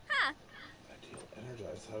 Ha! Ideal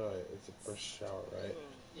energized. How do I... It's a first shower, right?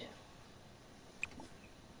 Yeah.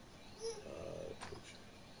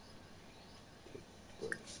 Take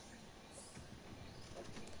breaks.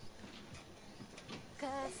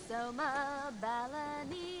 Kasoma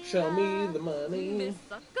Balani. Show me the money.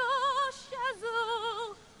 Misako Shazu.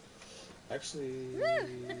 Actually...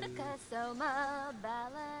 Kasoma I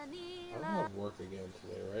Balani. don't have work again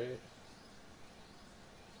today, right?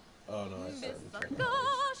 Oh no, I started in 10 Misako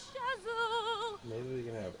hours. Shazu. Maybe we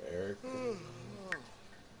can have Eric.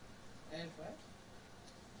 And what?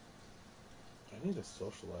 I need to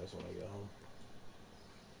socialize when I get home.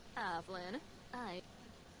 Flynn.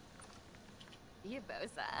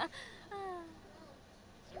 Yibosa.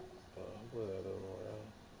 Hopefully that doesn't work out.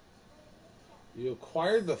 You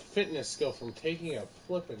acquired the fitness skill from taking a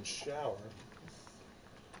flippin' shower.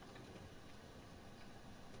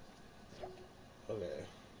 Okay.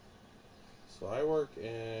 So I work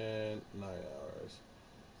in 9 hours.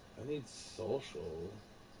 I need social.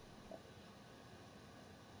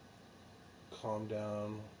 Calm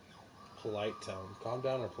down. Polite town. Calm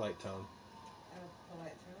down or polite town?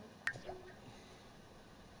 Polite town?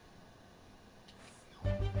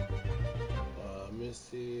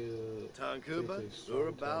 Misty. Tankuba, Safety, strong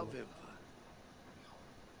Urabal town. Vimpa.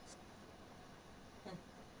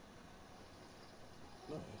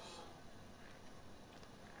 Nice.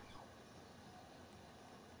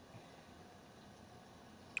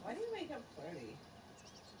 Why do you wake up flirty?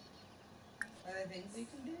 Are there things you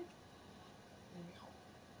can do?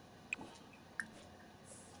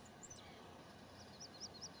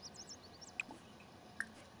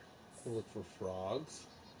 Look for frogs.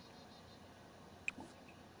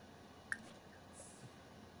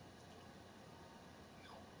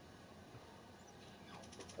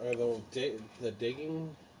 Are the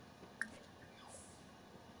digging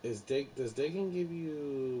does digging give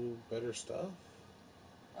you better stuff?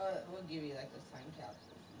 We'll give you like those time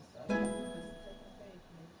capsules and stuff. This is taking a page,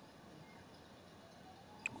 man.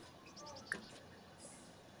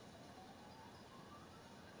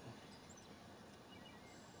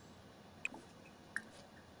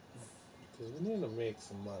 Because we need to make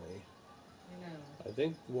some money. I know. I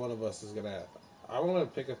think one of us is gonna. I want to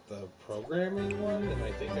pick up the programming one, and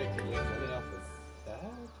I think I can make money off of that.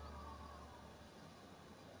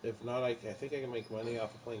 If not, I think I can make money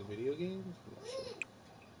off of playing video games. I'm not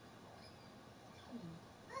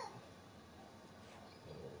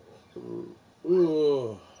sure.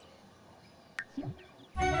 Ooh.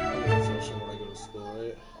 I get social when I go to school,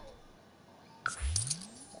 right?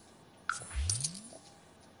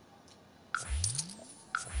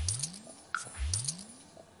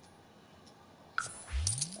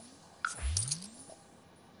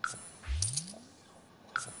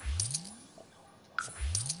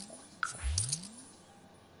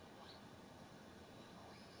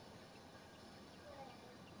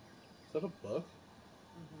 Is that a book?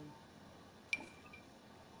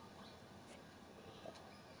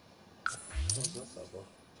 What's that stuff for?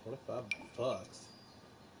 $25.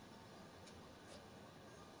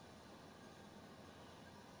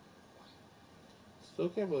 Still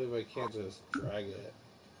can't believe I can't just drag it.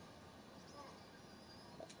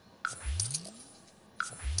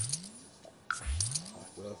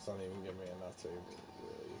 That's not even giving me enough to even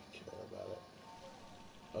really care about it.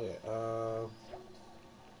 Okay, how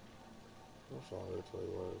much longer until he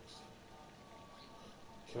works?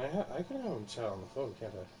 I can have him chat on the phone,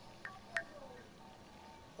 can't I?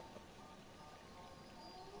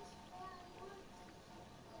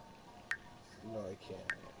 No, I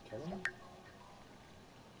can't. Can I?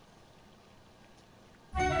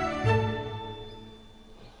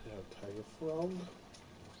 Yeah, Tiger Frog.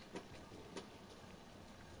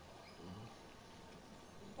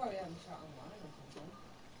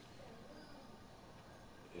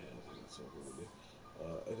 So what do we do?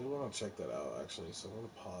 I did want to check that out actually, so I'm gonna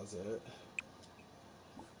pause it.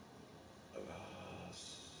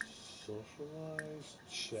 Socialize,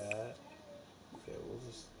 chat. Okay, we'll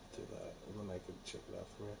just do that, and then I can check it out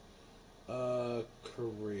from here.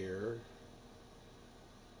 Career.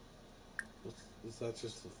 Is that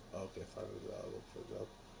just okay? Find it out. Look for a job.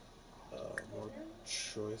 More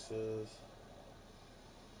choices.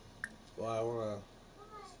 Well, I wanna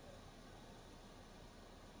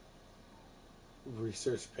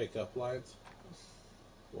research pickup lines.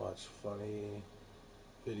 Watch funny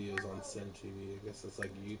videos on Sim TV. I guess it's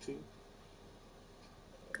like YouTube.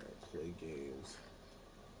 Play games.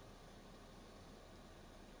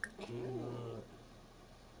 Cannot.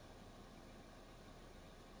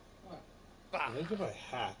 I think if I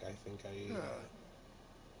hack, I think I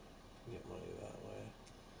get money that way.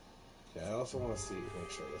 Okay, I also want to see,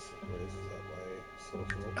 make sure this raises up my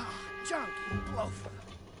social. Ah, junkie, bloater.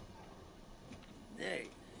 Nay,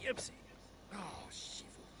 yipsy. Oh,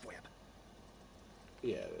 shifu whip.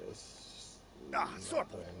 Yeah, it is. Ah, Not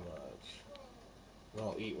sorbo. very much. And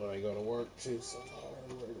I'll eat when I go to work too, so I'm not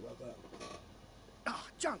really worried about that. Ah,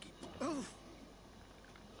 junkie. Oof.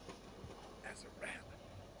 As a rat.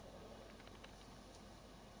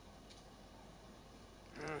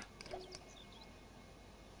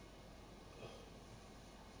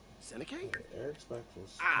 Seneca? Okay, Eric's back from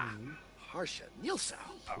school. Ah, Harsha Nilsa.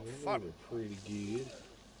 Oh, Your fuck. are pretty good.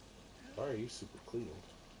 Why are you super clean?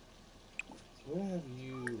 So I'm gonna have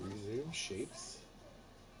you resume shapes.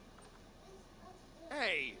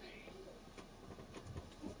 Hey.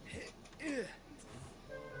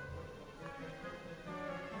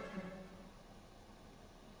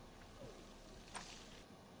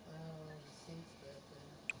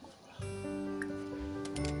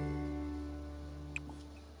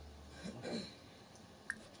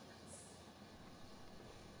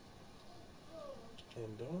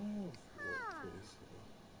 And don't I have work pretty soon?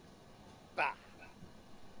 Bah.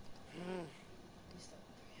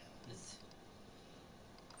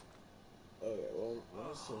 Okay, well,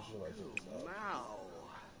 let's socialize this out. Mao.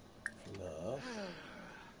 Enough.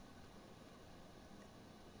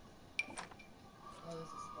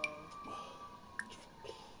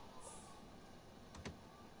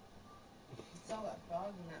 Saw that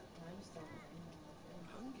frog in that limestone thing.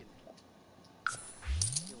 Hungin.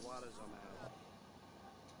 Your water's on out.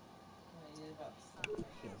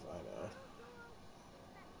 Can't find out.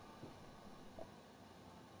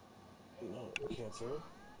 No, cancel.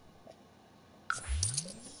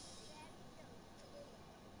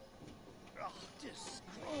 Oh, this.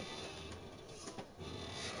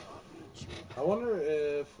 I wonder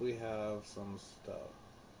if we have some stuff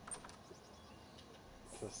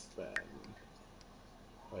to spend.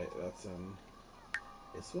 Wait, that's in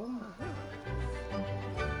this one?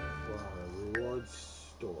 We're on a rewards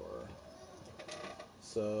store.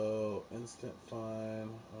 So, instant fun.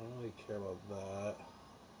 I don't really care about that.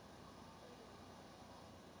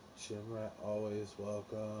 Shimrat, always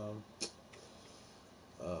welcome.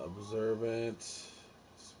 Observant.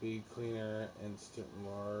 Speed cleaner. Instant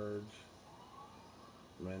large.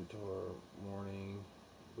 Mentor. Morning.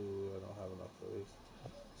 Ooh, I don't have enough of these.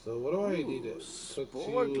 So what do I need to cook 2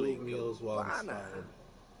 sportly meals while Gabbana. inspired?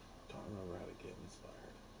 Don't remember how to get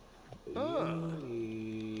inspired. But Huh. you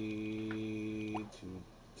need to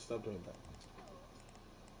stop doing that.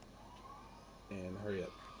 And hurry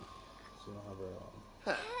up. So you don't have very long.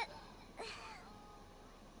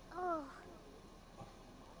 Oh,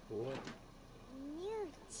 What? new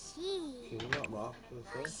cheese. Can you not mop this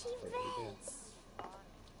up? She But you can. race.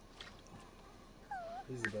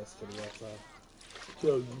 He's the best kid of all time.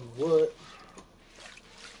 Tell you what.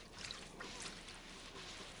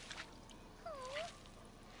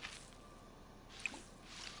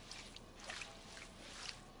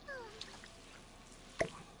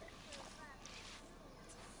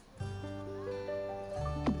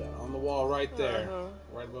 That on the wall right there.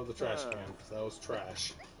 Right above the trash can. 'Cause that was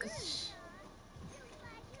trash.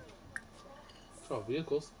 Oh,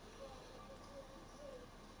 vehicles.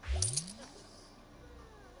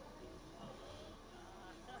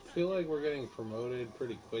 I feel like we're getting promoted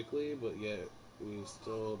pretty quickly, but yet we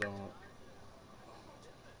still don't.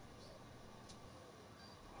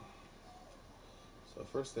 So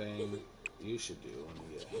first thing you should do when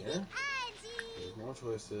you get here is more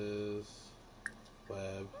choices,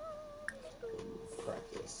 web,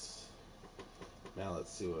 practice. Now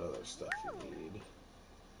let's see what other stuff you need.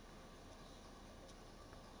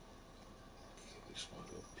 Okay, just want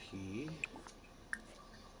to go P.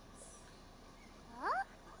 Huh?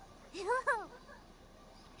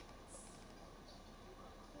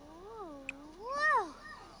 Whoa.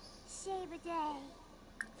 Shit.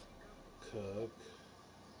 cook.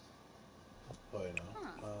 Oh, I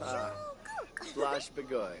know. Slash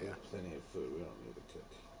Begoya. We have plenty of food. We don't need to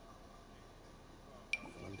cook.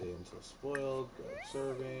 1 day until spoiled. Grab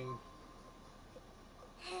serving.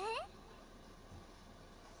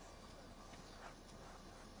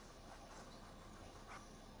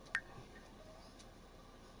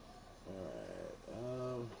 Alright.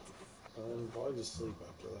 I'll probably just sleep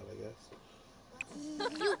after that, I guess.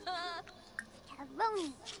 Pepperoni.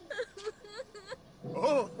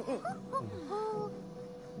 Oh!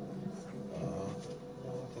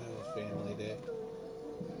 We'll have to have a family day.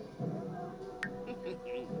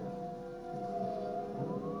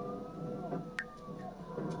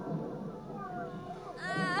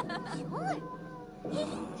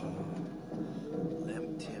 Them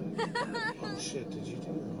Tim. Oh shit, did you do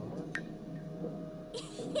your homework?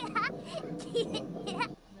 Yeah.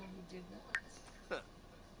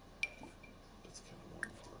 That's kind of more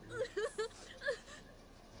important.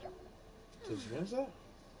 Did you finish that?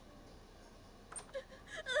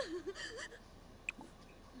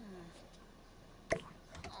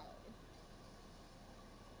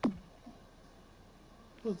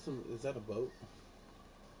 Is that a boat?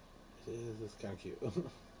 It is. It's kind of cute.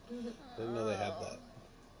 Didn't know they had that.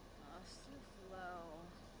 Oh, so slow.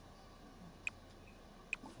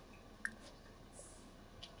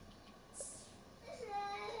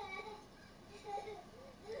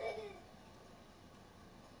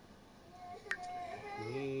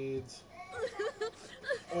 Needs.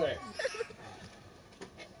 Alright.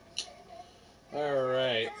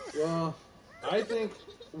 Alright. Well, I think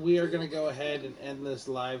we are going to go ahead and end this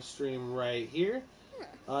live stream right here.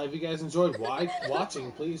 If you guys enjoyed watching,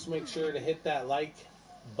 please make sure to hit that like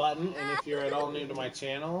button. And if you're at all new to my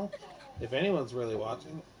channel, if anyone's really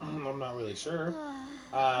watching, I'm not really sure,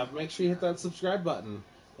 make sure you hit that subscribe button.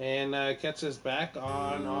 And catch us back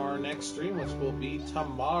on our next stream, which will be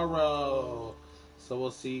tomorrow. So we'll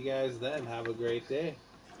see you guys then. Have a great day.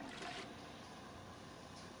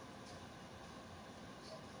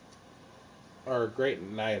 Or a great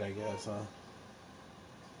night, I guess, huh?